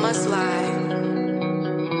if you must lie,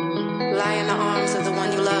 lie in the arms of the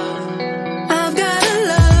one you love. I've got a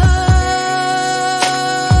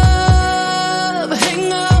love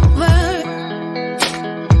hangover,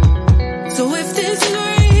 so if this is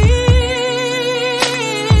real,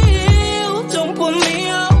 don't put me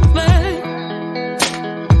over.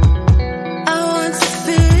 I want to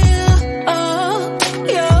feel all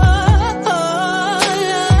your love.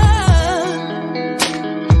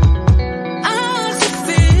 I want to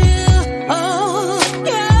feel all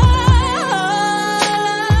your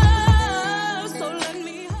love. So let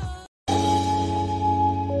me hold.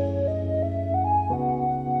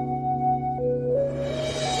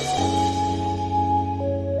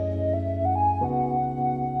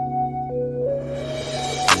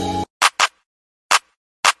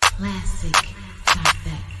 Classic. Got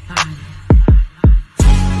that fire.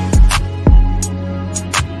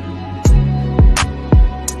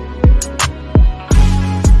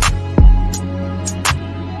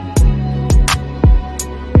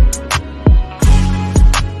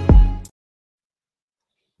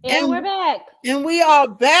 And we're back. And we are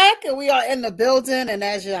back and we are in the building. And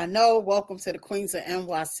as y'all know, welcome to the Queens of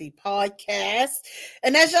NYC podcast.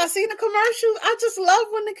 And as y'all see in the commercials, I just love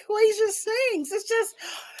when the Queens sings. It's just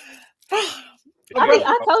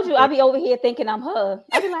I told you I'll be over here thinking I'm her.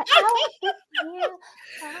 I'll be like, oh, yeah,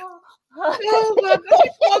 oh. Oh my God. She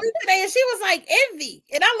called me today and she was like, Envy.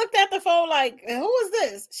 And I looked at the phone like, who is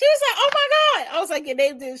this? She was like, oh my God. I was like, your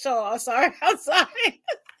name didn't show. I'm sorry.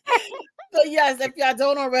 So yes, if y'all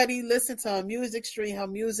don't already listen to her music, stream her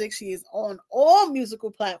music. She is on all musical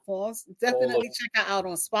platforms. Definitely check her out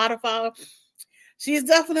on Spotify. She's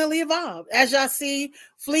definitely evolved. As y'all see,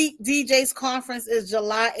 Fleet DJs Conference is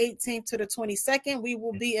July 18th to the 22nd. We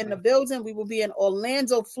will be in the building. We will be in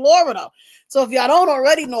Orlando, Florida. So if y'all don't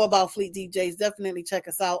already know about Fleet DJs, definitely check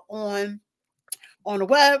us out on the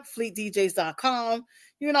web, fleetdjs.com,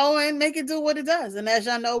 and make it do what it does. And as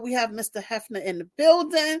y'all know, we have Mr. Hefner in the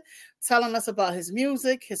building telling us about his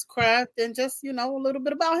music, his craft, and just, a little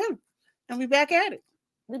bit about him. And we back at it.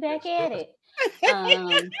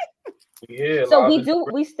 Yeah. So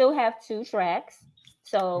we still have 2 tracks.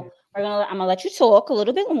 So I'm gonna let you talk a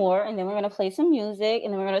little bit more, and then we're gonna play some music,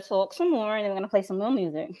 and then we're gonna talk some more, and then we're gonna play some more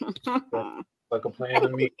music. Like a plan to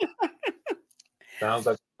me. Sounds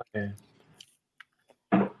like a plan.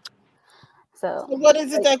 So what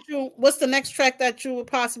is it what's the next track that you would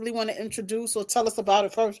possibly want to introduce or tell us about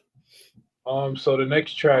it first? So the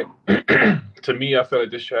next track, to me, I feel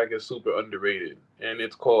like this track is super underrated, and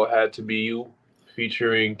it's called "Had to Be You,"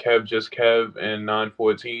 featuring Kev Just Kev and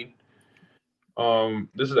 914.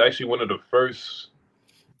 This is actually one of the first.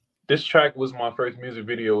 This track was my first music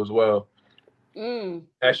video as well.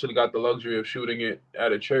 Actually got the luxury of shooting it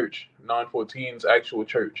at a church, 914's actual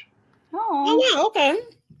church. Oh wow, okay.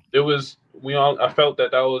 It was I felt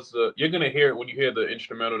that was you're gonna hear it when you hear the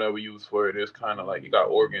instrumental that we use for it. It's kind of like you got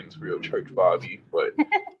organs, real church vibey, but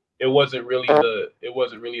it wasn't really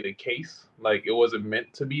the case. Like it wasn't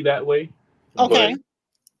meant to be that way. Okay. But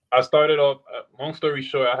I started off. Long story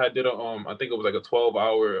short, I did a I think it was like a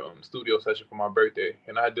 12-hour studio session for my birthday,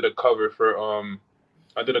 and I did a cover for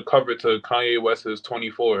I did a cover to Kanye West's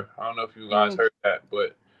 24. I don't know if you guys heard that,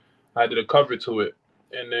 but I did a cover to it.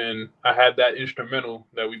 And then I had that instrumental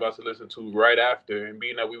that we about to listen to right after. And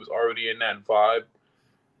being that we was already in that vibe,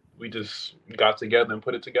 we just got together and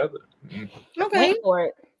put it together. Okay. Wait for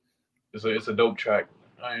it. It's a dope track.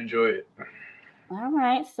 I enjoy it. All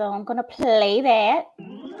right, so I'm gonna play that.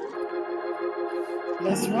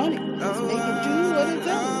 Let's run it. Let's make it do what it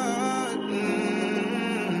does.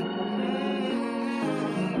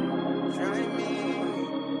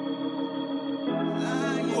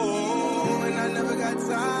 Oh, and I never got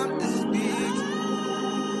time to speak.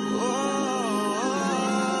 Oh,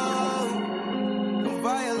 don't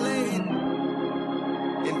violate,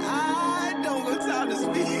 and I don't got time to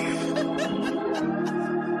speak.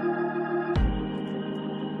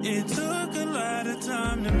 It took a lot of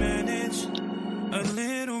time to manage, a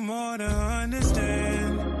little more to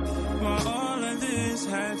understand why all of this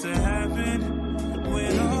had to happen,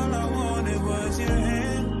 when all I wanted was your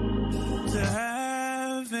hand to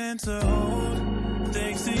have and to hold.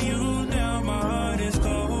 Thanks to you, now my heart is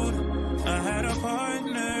cold. I had a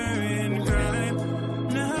partner in crime,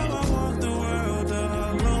 now I walk the world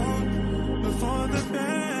alone. Before the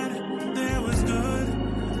bad, there was good.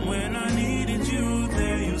 When I needed you,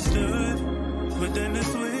 there you stood. But then the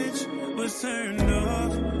switch was turned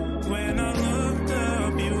off. When I looked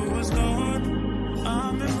up, you was gone.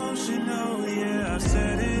 I'm emotional, yeah, I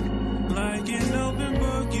said it. Like an open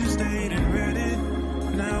book, you stayed and read it.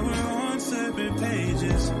 Now we're on separate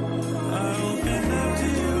pages. I open up to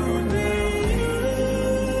you now.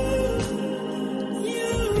 You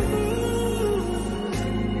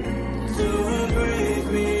to break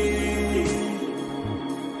me.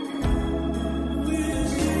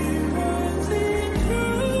 Wish it wasn't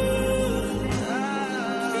true.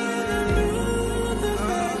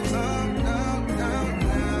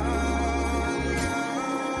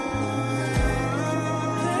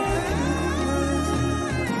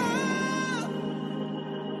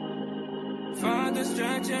 Father,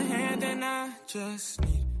 stretch your hand and I just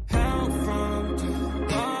need help from the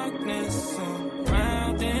darkness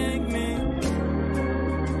surrounding me.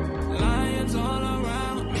 Lions all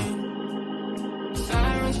around me.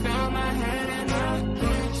 Sirens found my head and I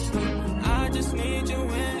can't sleep. I just need you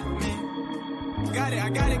with me. Got it, I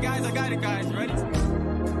got it, guys, ready?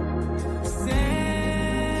 Save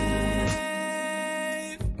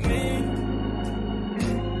me.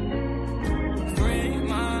 Free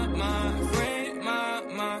my mind, free my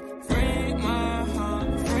mind, free my heart,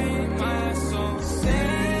 free my soul. Save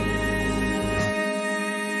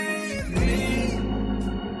me.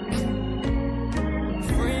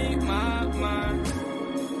 Free my mind,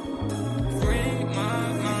 free my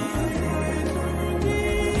mind.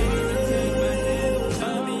 Take my hand,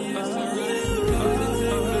 tell me it's alright. Gotta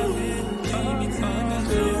take my hand, leave me time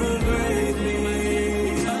to break me.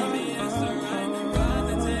 Tell me it's alright.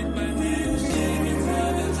 Gotta take my hand, leave me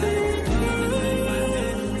time to take. Gotta take my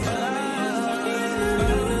hand, tell me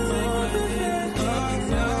it's alright. Gotta take my hand, gotta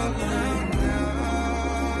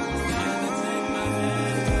take my hand. Gotta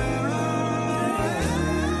take my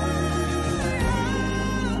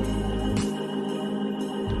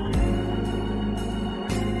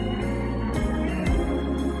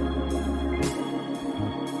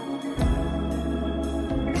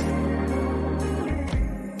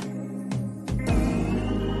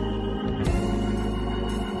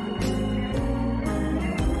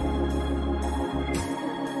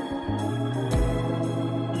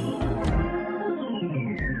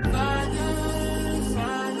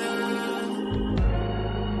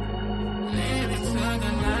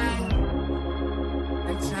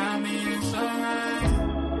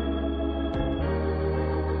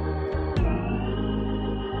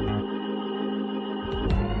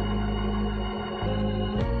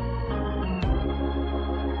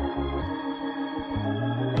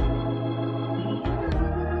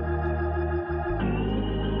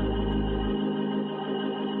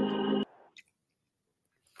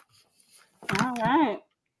All right.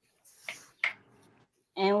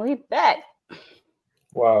 And we back.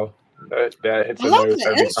 Wow. That hits I a love nerve the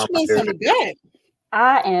every time I instruments hear in the it. back.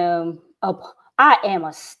 I am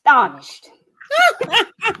astonished.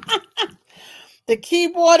 The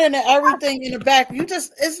keyboard and everything in the back.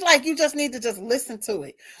 It's like you just need to just listen to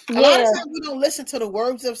it. A lot of times we don't listen to the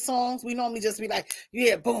words of songs. We normally just be like,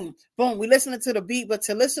 yeah, boom, boom. We listening to the beat, but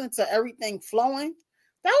to listen to everything flowing,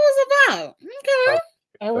 that was a vibe. Okay.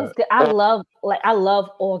 It was good. I love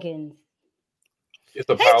organs. It's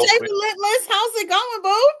a Hey, powerful. Jay Relentless, how's it going,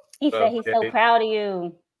 boo? He said he's so proud of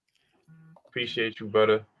you. Appreciate you,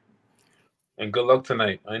 brother. And good luck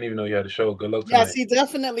tonight. I didn't even know you had a show. Good luck tonight. Yes, he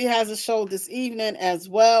definitely has a show this evening as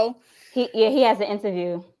well. He has an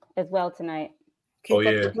interview as well tonight. Keep up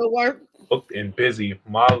the good work. Booked and busy.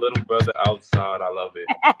 My little brother outside. I love it.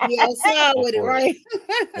 Yeah, outside with it, right?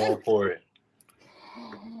 All for it.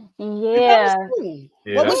 Yeah. Cool.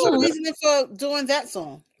 What was your reasoning for doing that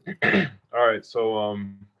song? All right, so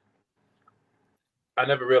I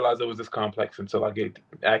never realized it was this complex until I get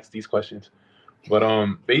asked these questions. But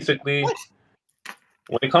basically,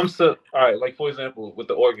 when it comes to like for example, with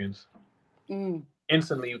the organs,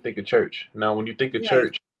 instantly you think of church. Now, when you think of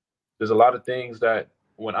church, there's a lot of things that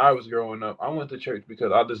when I was growing up, I went to church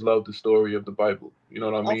because I just loved the story of the Bible. You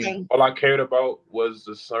know what I mean? Okay. All I cared about was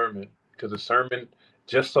the sermon, because the sermon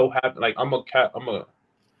just so happened. Like I'm a Catholic,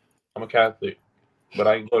 but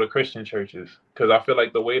I go to Christian churches because I feel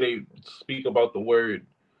like the way they speak about the word,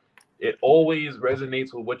 it always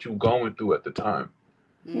resonates with what you're going through at the time.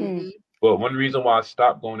 Mm-hmm. But one reason why I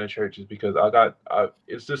stopped going to church is because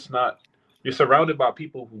it's just not, you're surrounded by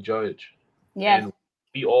people who judge. Yes. And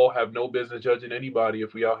we all have no business judging anybody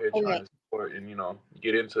if we out here trying to support and,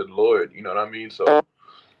 get into the Lord. You know what I mean? So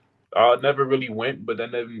I never really went, but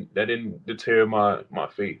that didn't deter my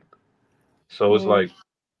faith. So it's like,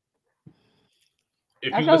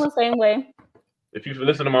 I feel the same way. If you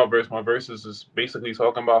listen to my verses is basically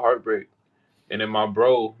talking about heartbreak. And then my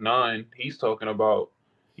bro, 9, he's talking about,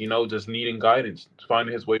 just needing guidance,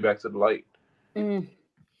 finding his way back to the light.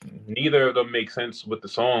 Neither of them make sense with the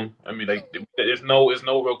song. I mean, like, there's no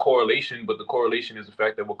real correlation, but the correlation is the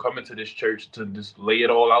fact that we're coming to this church to just lay it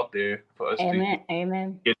all out there for us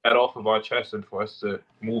to get that off of our chest and for us to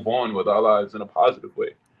move on with our lives in a positive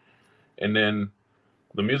way. And then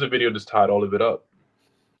the music video just tied all of it up.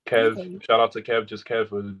 Kev, shout out to Kev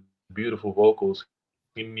for his beautiful vocals.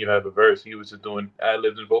 He didn't even have a verse. He was just doing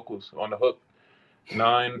ad-libs and vocals on the hook.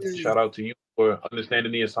 9, shout out to you for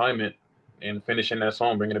understanding the assignment and finishing that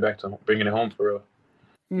song, bringing it home for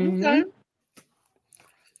real. Okay.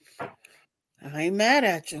 I ain't mad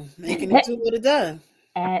at you. Making it do what it does.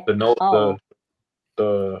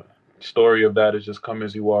 The story of that is just come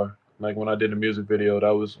as you are. Like when I did the music video, that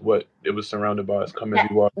was what it was surrounded by. Is come as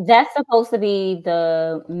you are. That's supposed to be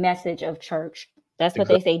the message of church. That's what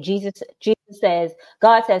they say. Jesus says,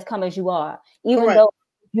 God says, come as you are. Even though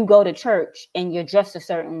you go to church and you're dressed a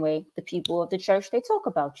certain way, the people of the church, they talk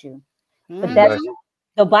about you. But that's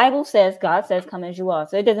the Bible says, God says, come as you are.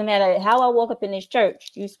 So it doesn't matter how I walk up in this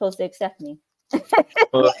church, you're supposed to accept me.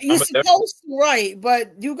 Well, you're supposed to, right?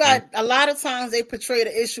 But you got a lot of times they portray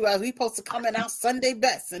the issue as we supposed to come in our Sunday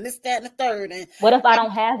best and this, that, and the third. And what if I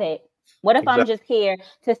don't have it? What if I'm just here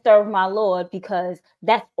to serve my Lord because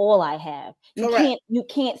that's all I have? You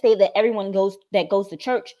can't say that everyone goes to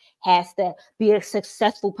church has to be a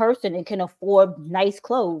successful person and can afford nice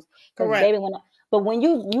clothes. Correct. But when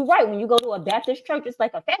you're right, when you go to a Baptist church, it's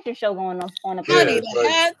like a fashion show going on. The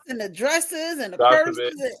hats and the dresses and the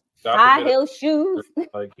purses. High heel shoes.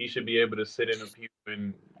 Like he should be able to sit in a pew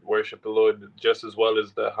and worship the Lord just as well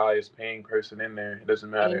as the highest paying person in there. It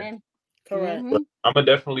doesn't matter. Amen. Correct. But I'm gonna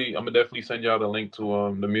definitely send y'all the link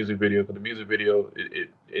to the music video, because the music video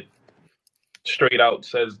it straight out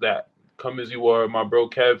says that come as you are. My bro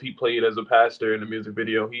Kev, he played as a pastor in the music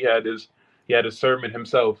video. He had a sermon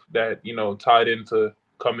himself that tied into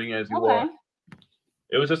coming as you are.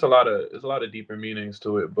 It was just a lot of deeper meanings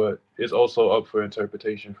to it, but it's also up for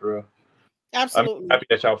interpretation for real. Absolutely. I'm happy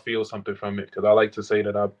that y'all feel something from it, because I like to say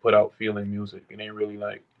that I put out feeling music. It ain't really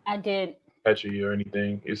like I did catchy or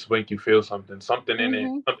anything. It's make you feel something in it,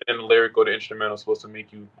 something in the lyric or the instrumental is supposed to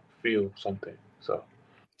make you feel something. So.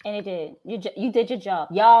 And it did. You did your job.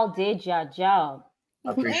 Y'all did your job.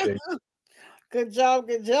 I appreciate it. Good job.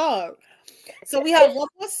 So we have one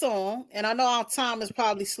more song, and I know our time is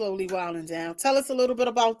probably slowly winding down. Tell us a little bit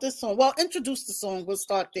about this song. Well, introduce the song. We'll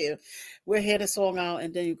start there. We'll hear the song out,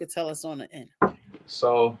 and then you can tell us on the end.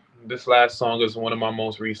 So this last song is one of my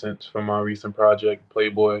most recent from my recent project,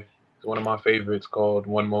 Playboy. It's one of my favorites called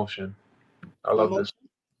One Motion. I love this.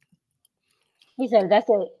 He said that's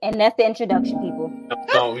it, and that's the introduction, people.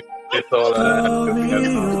 No, it's all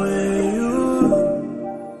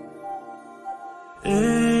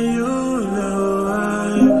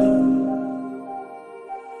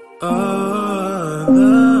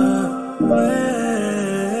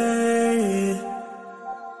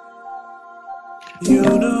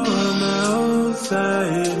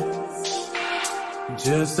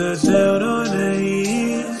Just touched out on the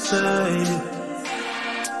east side.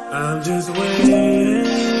 I'm just waiting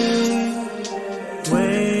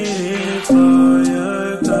for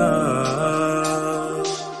your call.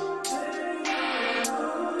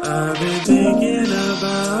 I've been thinking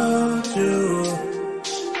about you.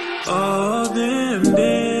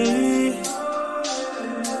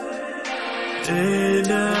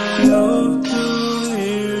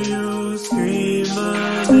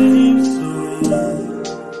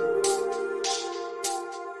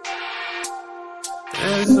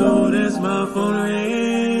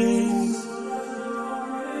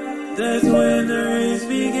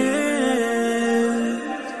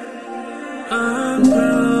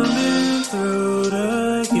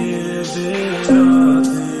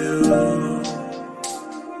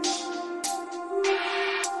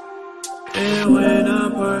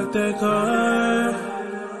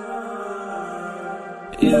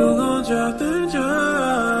 You gon' drop the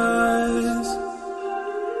drugs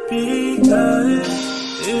because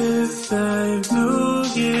it's time to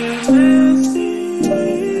get nasty,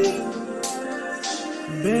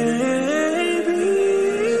 baby.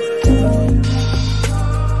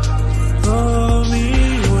 Call me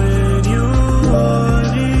when you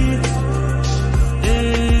want it,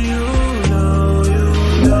 and you know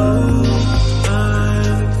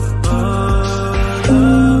I'm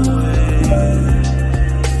on the way.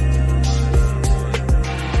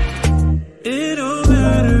 It don't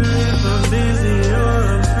matter if I'm busy or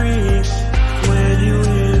I'm free. When you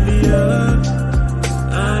hit me up,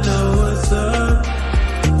 I know what's up.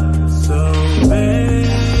 So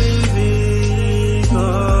baby,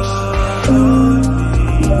 call me.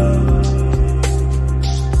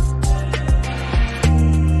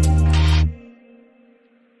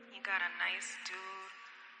 You got a nice dude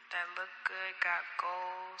that look good, got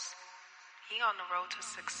goals. He on the road to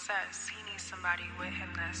success. He needs somebody with him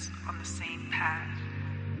that's on the same path.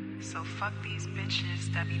 So fuck these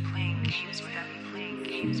bitches that be playing games with him.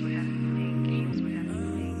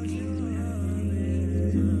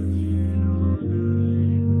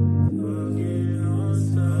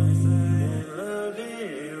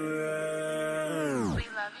 We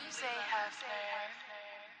love you, say Hefner.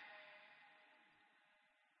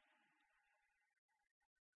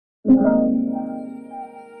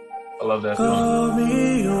 I love that song. Call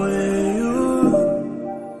me when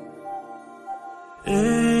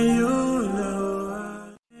you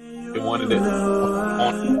know. They wanted it.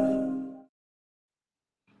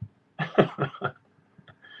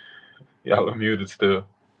 Y'all are muted still.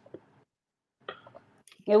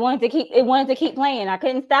 It wanted to keep playing. I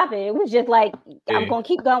couldn't stop it. It was just like, I'm gonna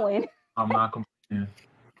keep going. I'm not complaining.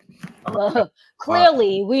 Well,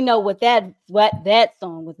 clearly we know what that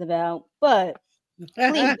song was about, but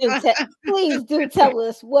please do tell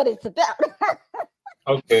us what it's about.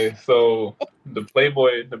 Okay, so the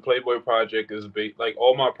Playboy project is like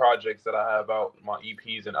all my projects that I have out, my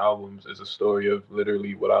EPs and albums is a story of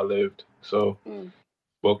literally what I lived. So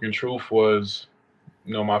Spoken Truth was,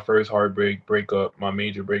 my first heartbreak, breakup, my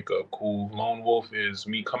major breakup. Cool. Lone Wolf is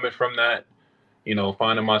me coming from that,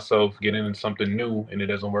 finding myself getting in something new and it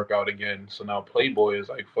doesn't work out again. So now Playboy is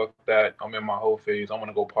like, fuck that. I'm in my whole phase. I want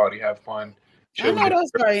to go party, have fun, chill, I know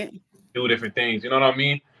that's right. do different things. You know what I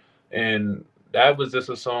mean? And that was just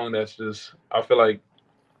a song that's just, I feel like,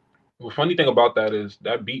 the funny thing about that is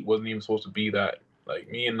that beat wasn't even supposed to be that. Like,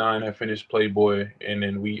 me and Nine had finished Playboy, and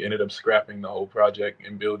then we ended up scrapping the whole project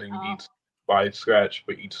and building beats by scratch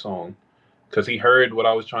for each song. Because he heard what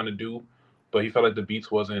I was trying to do, but he felt like the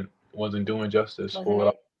beats wasn't doing justice for what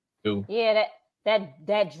I was do. Yeah,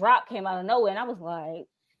 that drop came out of nowhere, and I was like,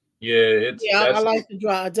 I like the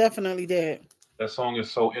drop. I definitely did. That song is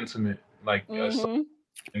so intimate, like, and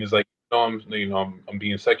it's like, I'm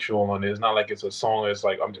being sexual on it. It's not like it's a song that's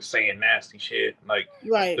like I'm just saying nasty shit. Like,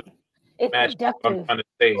 right. It's match what I'm trying to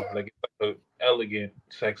say. Like, it's like a elegant,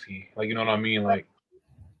 sexy. Like, you know what I mean? Like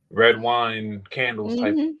red wine, candles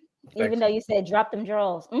type. Even though you said drop them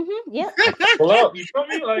drawers. Yep. Pull up. You feel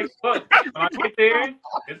me? Like, look, when I get there,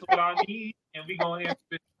 it's what I need, and we go ahead.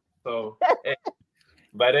 So,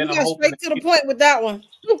 by then, I'm straight to the point with that one.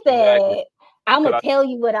 He said, "I'm gonna tell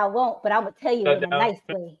you what I want, but I'm gonna tell you in a nice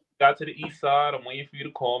way." Got to the east side. I'm waiting for you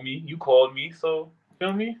to call me. You called me, so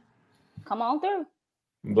feel me? Come on through.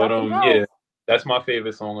 But yeah, that's my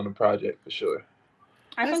favorite song on the project for sure.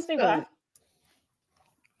 I can see why.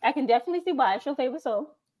 I can definitely see why it's your favorite song.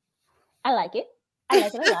 I like it. I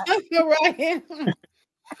like it a lot.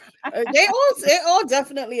 Right. They all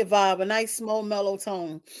definitely a vibe, a nice, small, mellow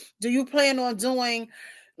tone. Do you plan on doing,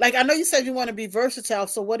 like, I know you said you want to be versatile,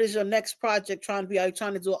 so what is your next project trying to be? Are you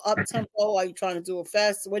trying to do an up-tempo? Are you trying to do a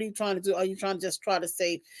fast? What are you trying to do? Are you trying to just try to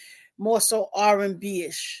say more so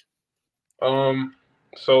R&B-ish?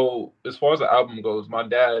 So as far as the album goes, my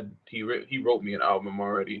dad, he wrote me an album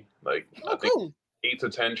already, like I think 8 to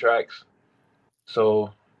 10 tracks.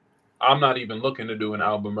 So I'm not even looking to do an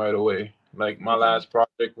album right away. Like, my last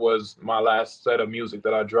project was my last set of music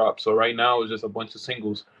that I dropped. So right now it's just a bunch of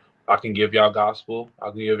singles. I can give y'all gospel. I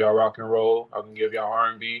can give y'all rock and roll. I can give y'all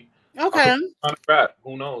R&B. Okay. Rap.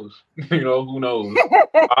 Who knows? Who knows?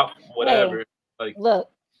 Whatever. Hey, like, look,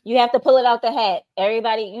 you have to pull it out the hat.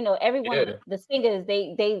 Everybody, everyone, the singers,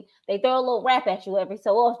 they throw a little rap at you every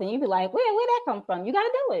so often. You be like, where that come from? You got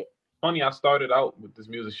to do it. Funny, I started out with this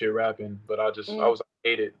music shit rapping, but I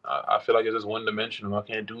hate it. I feel like it's just one dimensional. I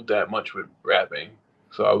can't do that much with rapping.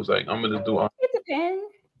 So I was like, I'm gonna do. It depends.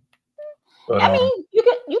 But, I mean, you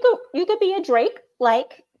could be a Drake,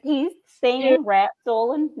 like he's singing raps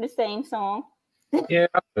all in the same song. Yeah,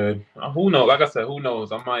 I Who knows? Like I said, who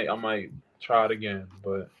knows? I might try it again,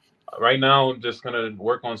 but right now I'm just gonna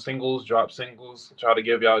work on singles, drop singles, try to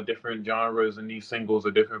give y'all different genres and these singles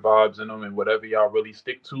are different vibes in them, and whatever y'all really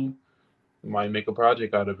stick to, we might make a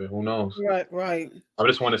project out of it. Who knows? Right. I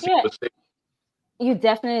just want to see what's stick. You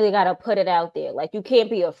definitely got to put it out there. Like, you can't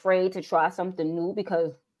be afraid to try something new,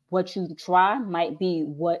 because what you try might be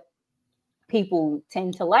what people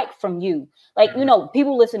tend to like from you. Like, you know,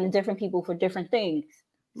 people listen to different people for different things.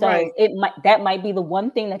 So that might be the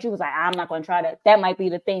one thing that you was like, I'm not going to try that. That might be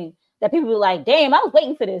the thing that people be like, damn, I was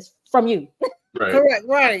waiting for this from you. Right. Correct,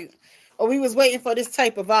 right. Or we was waiting for this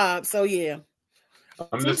type of vibe. So yeah.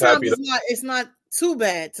 I'm just happy it's not too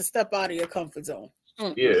bad to step out of your comfort zone.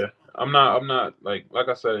 Yeah. I'm not like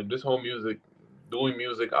I said, this whole doing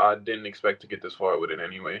music, I didn't expect to get this far with it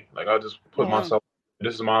anyway. Like, I just put myself,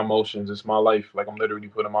 this is my emotions, it's my life. Like, I'm literally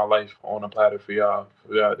putting my life on a platter for y'all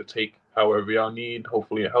to take however y'all need.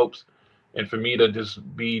 Hopefully it helps. And for me to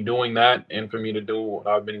just be doing that, and for me to do what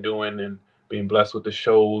I've been doing and being blessed with the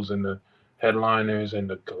shows and the headliners and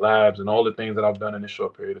the collabs and all the things that I've done in this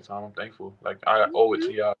short period of time, I'm thankful. Like, I owe it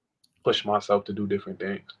to y'all, push myself to do different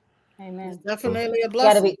things. Amen. It's definitely a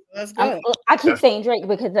blessing. That's good. I keep saying Drake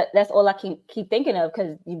because that's all I keep thinking of.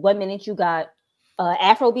 Because 1 minute you got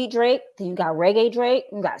Afrobeat Drake, then you got reggae Drake,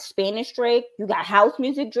 you got Spanish Drake, you got house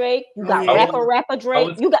music Drake, you got rapper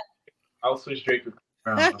Drake. I'll switch Drake with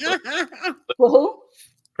Chris Brown. Who?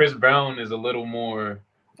 Chris Brown is a little more.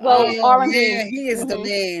 R&B. Yeah, he is the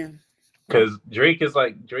man. Because Drake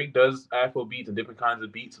does Afro beats and different kinds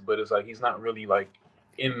of beats, but it's like he's not really like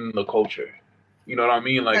in the culture. You know what I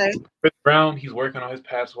mean? Like Chris Brown, he's working on his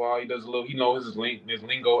patois. He does he knows his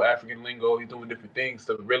lingo, African lingo. He's doing different things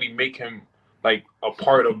to really make him like a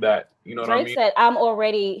part of that. You know what I mean? Drake said,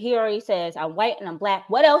 he already says, I'm white and I'm black.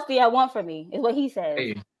 What else do y'all want from me? Is what he says.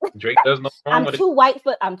 Hey, Drake does no wrong with it.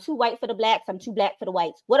 I'm too white for the blacks. I'm too black for the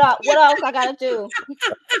whites. What else I gotta do?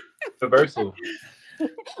 Universal.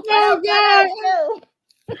 Oh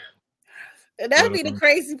God. That'd be the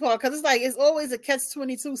crazy part, because it's like it's always a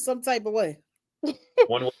catch-22 some type of way.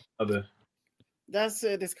 One way or another. That's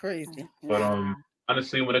it. It's crazy. But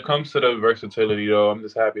honestly, when it comes to the versatility, though, I'm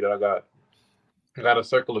just happy that I got a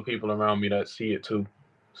circle of people around me that see it too.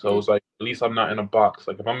 So it's like, at least I'm not in a box.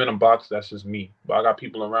 Like, if I'm in a box, that's just me. But I got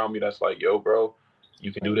people around me that's like, yo, bro,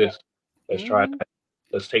 you can do this. Let's try that.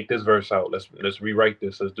 Let's take this verse out. Let's rewrite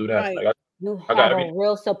this. Let's do that. Right. Like, you have a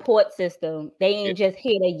real support system. They ain't just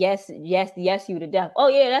here to yes you to death. Oh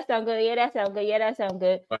yeah, that sounds good. Yeah, that sounds good. Yeah, that sounds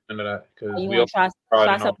good. None of that, because you we want all to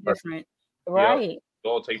try something different, right? We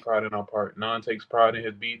all take pride in our part. Non takes pride in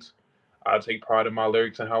his beats. I take pride in my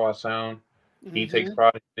lyrics and how I sound. He takes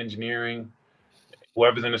pride in engineering.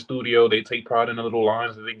 Whoever's in the studio, they take pride in the little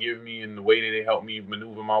lines that they give me and the way that they help me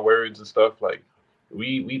maneuver my words and stuff. Like,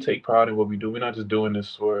 we take pride in what we do. We're not just doing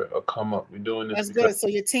this for a come up. We're doing this. That's good. So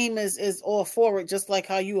your team is all for it, just like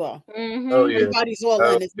how you are. Oh yeah, everybody's all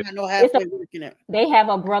in. It's not no halfway working it. They have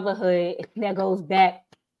a brotherhood that goes back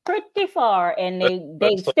pretty far, and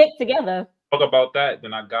they stick together. Talk about that,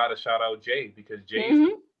 then I gotta shout out Jay, because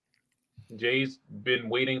Jay's been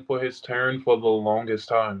waiting for his turn for the longest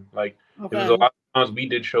time. Like, there was a lot of times we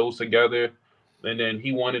did shows together, and then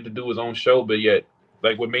he wanted to do his own show, but yet,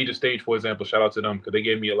 like with Major Stage, for example, shout out to them because they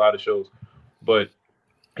gave me a lot of shows. But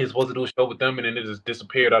he was supposed to do a show with them, and then it just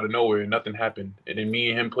disappeared out of nowhere, and nothing happened. And then me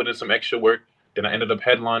and him put in some extra work. Then I ended up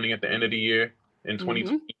headlining at the end of the year in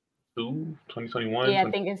 2022, 2021. Yeah, I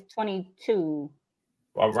think it's 22.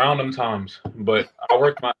 Around them times. But I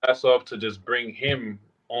worked my ass off to just bring him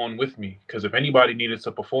on with me, because if anybody needed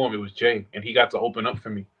to perform, it was Jay, and he got to open up for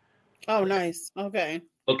me. Oh, nice. Okay.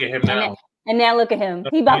 Look at him now. And now look at him.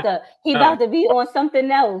 He about to be on something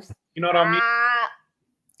else. You know what I mean?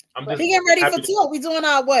 He getting ready for tour. We doing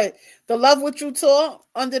our the Love With You tour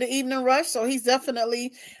under the Evening Rush. So he's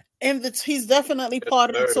definitely part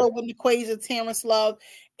of the tour with Equation, Terrence Love,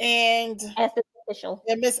 and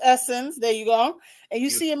Miss Essence. There you go. And you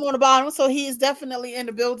see him on the bottom. So he is definitely in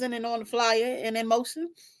the building and on the flyer and in motion.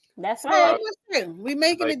 That's right. We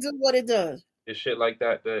making it do what it does. It's shit like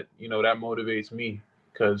that that motivates me,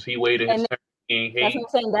 because he waited his turn. That's what I'm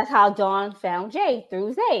saying. That's how Dawn found Jay,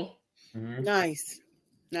 through Zay. Nice.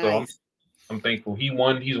 So I'm thankful. He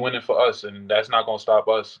won. He's winning for us, and that's not gonna stop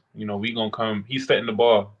us. We gonna come. He's setting the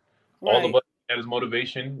bar. Right. All of us at his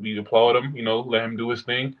motivation. We applaud him. Let him do his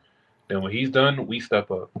thing. Then when he's done, we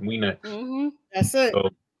step up. We next. That's it.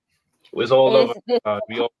 So it's all love.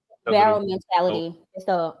 We all barrel mentality.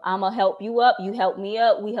 So I'm gonna help you up. You help me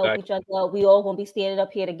up. We help each other up. We all gonna be standing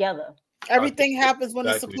up here together. Everything happens when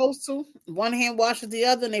it's supposed to. One hand washes the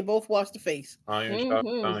other, and they both wash the face. Iron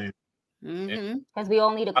sharpens iron. Because we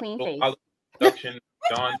all need a clean face. My introduction,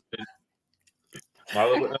 my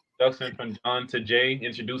little introduction from John to Jay,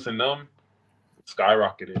 introducing them,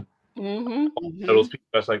 skyrocketed. Those people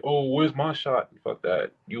that's like, oh, where's my shot? Fuck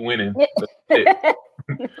that. You winning. That's it.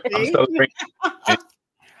 I'm celebrating.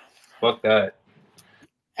 Fuck that.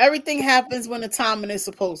 Everything happens when the timing is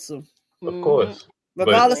supposed to. Of course.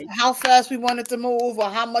 Regardless of how fast we want it to move or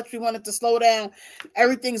how much we want it to slow down,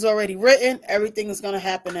 everything's already written. Everything is going to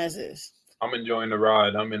happen as is. I'm enjoying the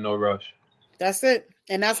ride. I'm in no rush. That's it.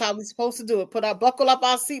 And that's how we're supposed to do it. Buckle up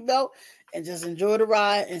our seatbelt and just enjoy the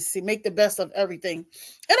ride and make the best of everything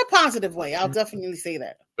in a positive way. I'll definitely say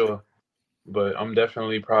that. Sure. But I'm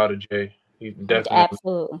definitely proud of Jay. He definitely.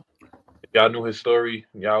 Absolutely. If y'all knew his story,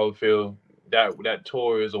 y'all would feel that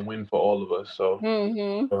tour is a win for all of us. So,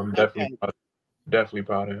 so I'm definitely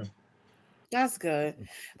proud of him. That's good.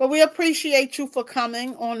 But we appreciate you for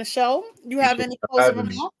coming on the show. You have any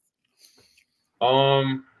closing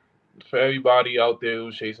remarks? For everybody out there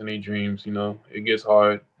who's chasing their dreams, you know, it gets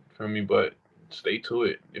hard for me, but stay to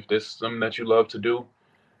it. If there's something that you love to do,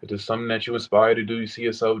 if there's something that you aspire to do, you see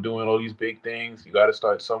yourself doing all these big things, you got to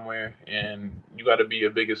start somewhere, and you got to be your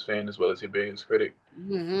biggest fan as well as your biggest critic.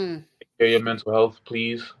 Take care of your mental health,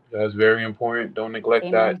 please. That's very important. Don't neglect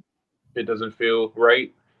that. If it doesn't feel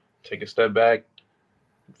right, take a step back,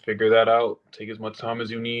 figure that out. Take as much time as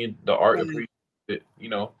you need. The art appreciates it. You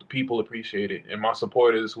know, the people appreciate it. And my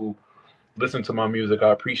supporters who listen to my music, I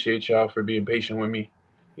appreciate y'all for being patient with me.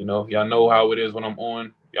 You know how it is when I'm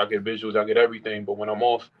on. Y'all get visuals, y'all get everything. But when I'm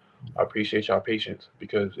off, I appreciate y'all patience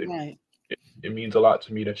because it means a lot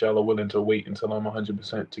to me that y'all are willing to wait until I'm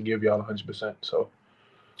 100% to give y'all 100%. So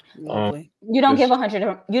you don't give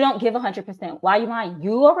 100. You don't give 100%. Why you lying?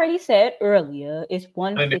 You already said earlier it's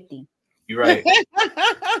 150. You're right.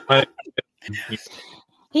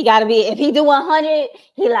 He gotta be. If he do 100,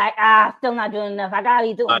 he like still not doing enough. I gotta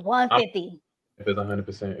be doing 150. If it's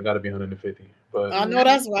 100%, it gotta be 150. But I know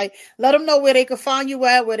that's right. Let them know where they can find you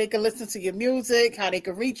at, where they can listen to your music, how they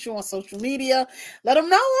can reach you on social media. Let them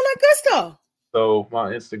know all that good stuff. So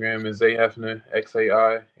my Instagram is Hefner,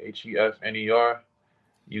 XAIHEFNER.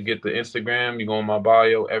 You get the Instagram, you go on my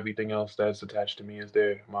bio, everything else that's attached to me is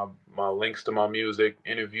there. My links to my music,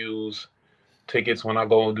 interviews, tickets when I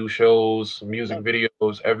go and do shows, music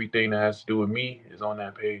videos, everything that has to do with me is on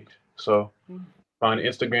that page. So find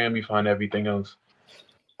Instagram, you find everything else.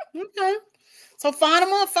 Okay. So follow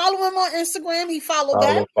him on Instagram. He follow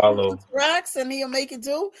back. Racks and he'll make it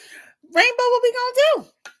do. Rainbow, what we gonna do?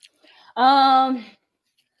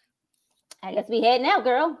 I guess we heading out,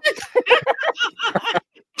 girl.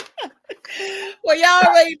 Well, y'all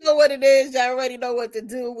already know what it is. Y'all already know what to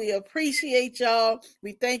do. We appreciate y'all.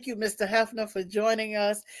 We thank you, Mr. Hefner, for joining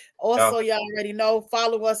us. Also, y'all already know,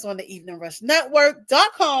 follow us on the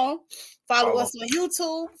eveningrush.network.com. Follow us on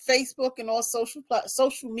YouTube, Facebook, and all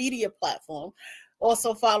social media platform.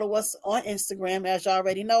 Also, follow us on Instagram. As you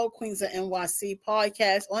already know, Queens of NYC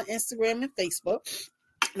podcast on Instagram and Facebook.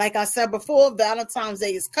 Like I said before, Valentine's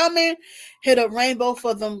Day is coming. Hit up Rainbow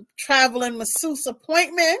for them traveling masseuse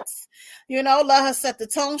appointments. You know, let her set the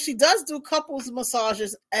tone. She does do couples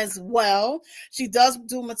massages as well. She does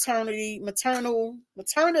do maternity.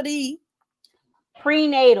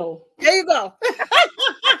 Prenatal. There you go.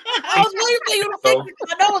 I was waiting for you to fix it.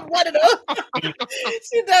 I know it's one of those.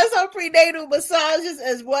 She does her prenatal massages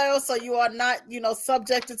as well. So you are not,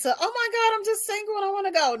 subjected to, oh my God, I'm just single and I want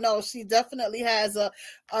to go. No, she definitely has a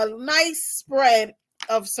nice spread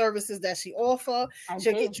of services that she offer.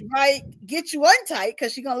 She'll get you right, get you untight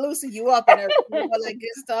because she's gonna loosen you up and everything, all that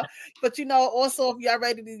good stuff. But also if y'all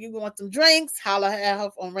ready to, you want some drinks, holla at her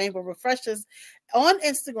on Rainbow Refreshers on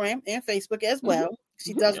Instagram and Facebook as well.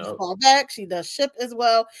 She does respond back. She does ship as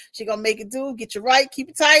well. She gonna make it do, get you right, keep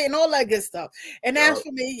it tight, and all that good stuff. And as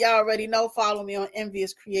for me, y'all already know, follow me on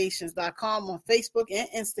enviouscreations.com on Facebook and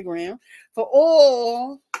Instagram for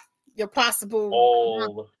all your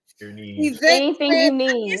possible your needs. Anything you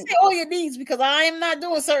need. I can't say all your needs because I am not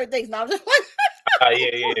doing certain things. Now I'm just like yeah.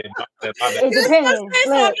 It depends.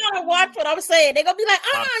 So I gotta watch what I'm saying. They're gonna be like,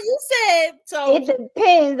 you said so. It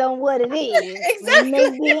depends on what it is.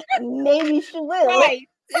 Exactly. Maybe she will. Right.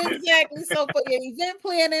 Exactly. So for your event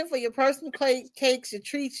planning, for your personal cakes, your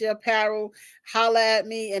treats, your apparel, holla at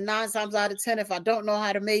me. And 9 times out of 10, if I don't know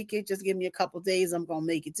how to make it, just give me a couple days. I'm gonna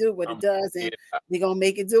make it do what it does, and we're gonna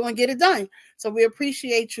make it do and get it done. So we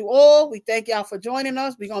appreciate you all. We thank y'all for joining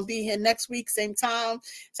us. We're gonna be here next week, same time,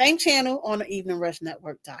 same channel on the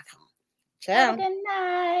eveningrush.network.com. Ciao. Good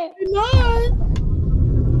night. Good night.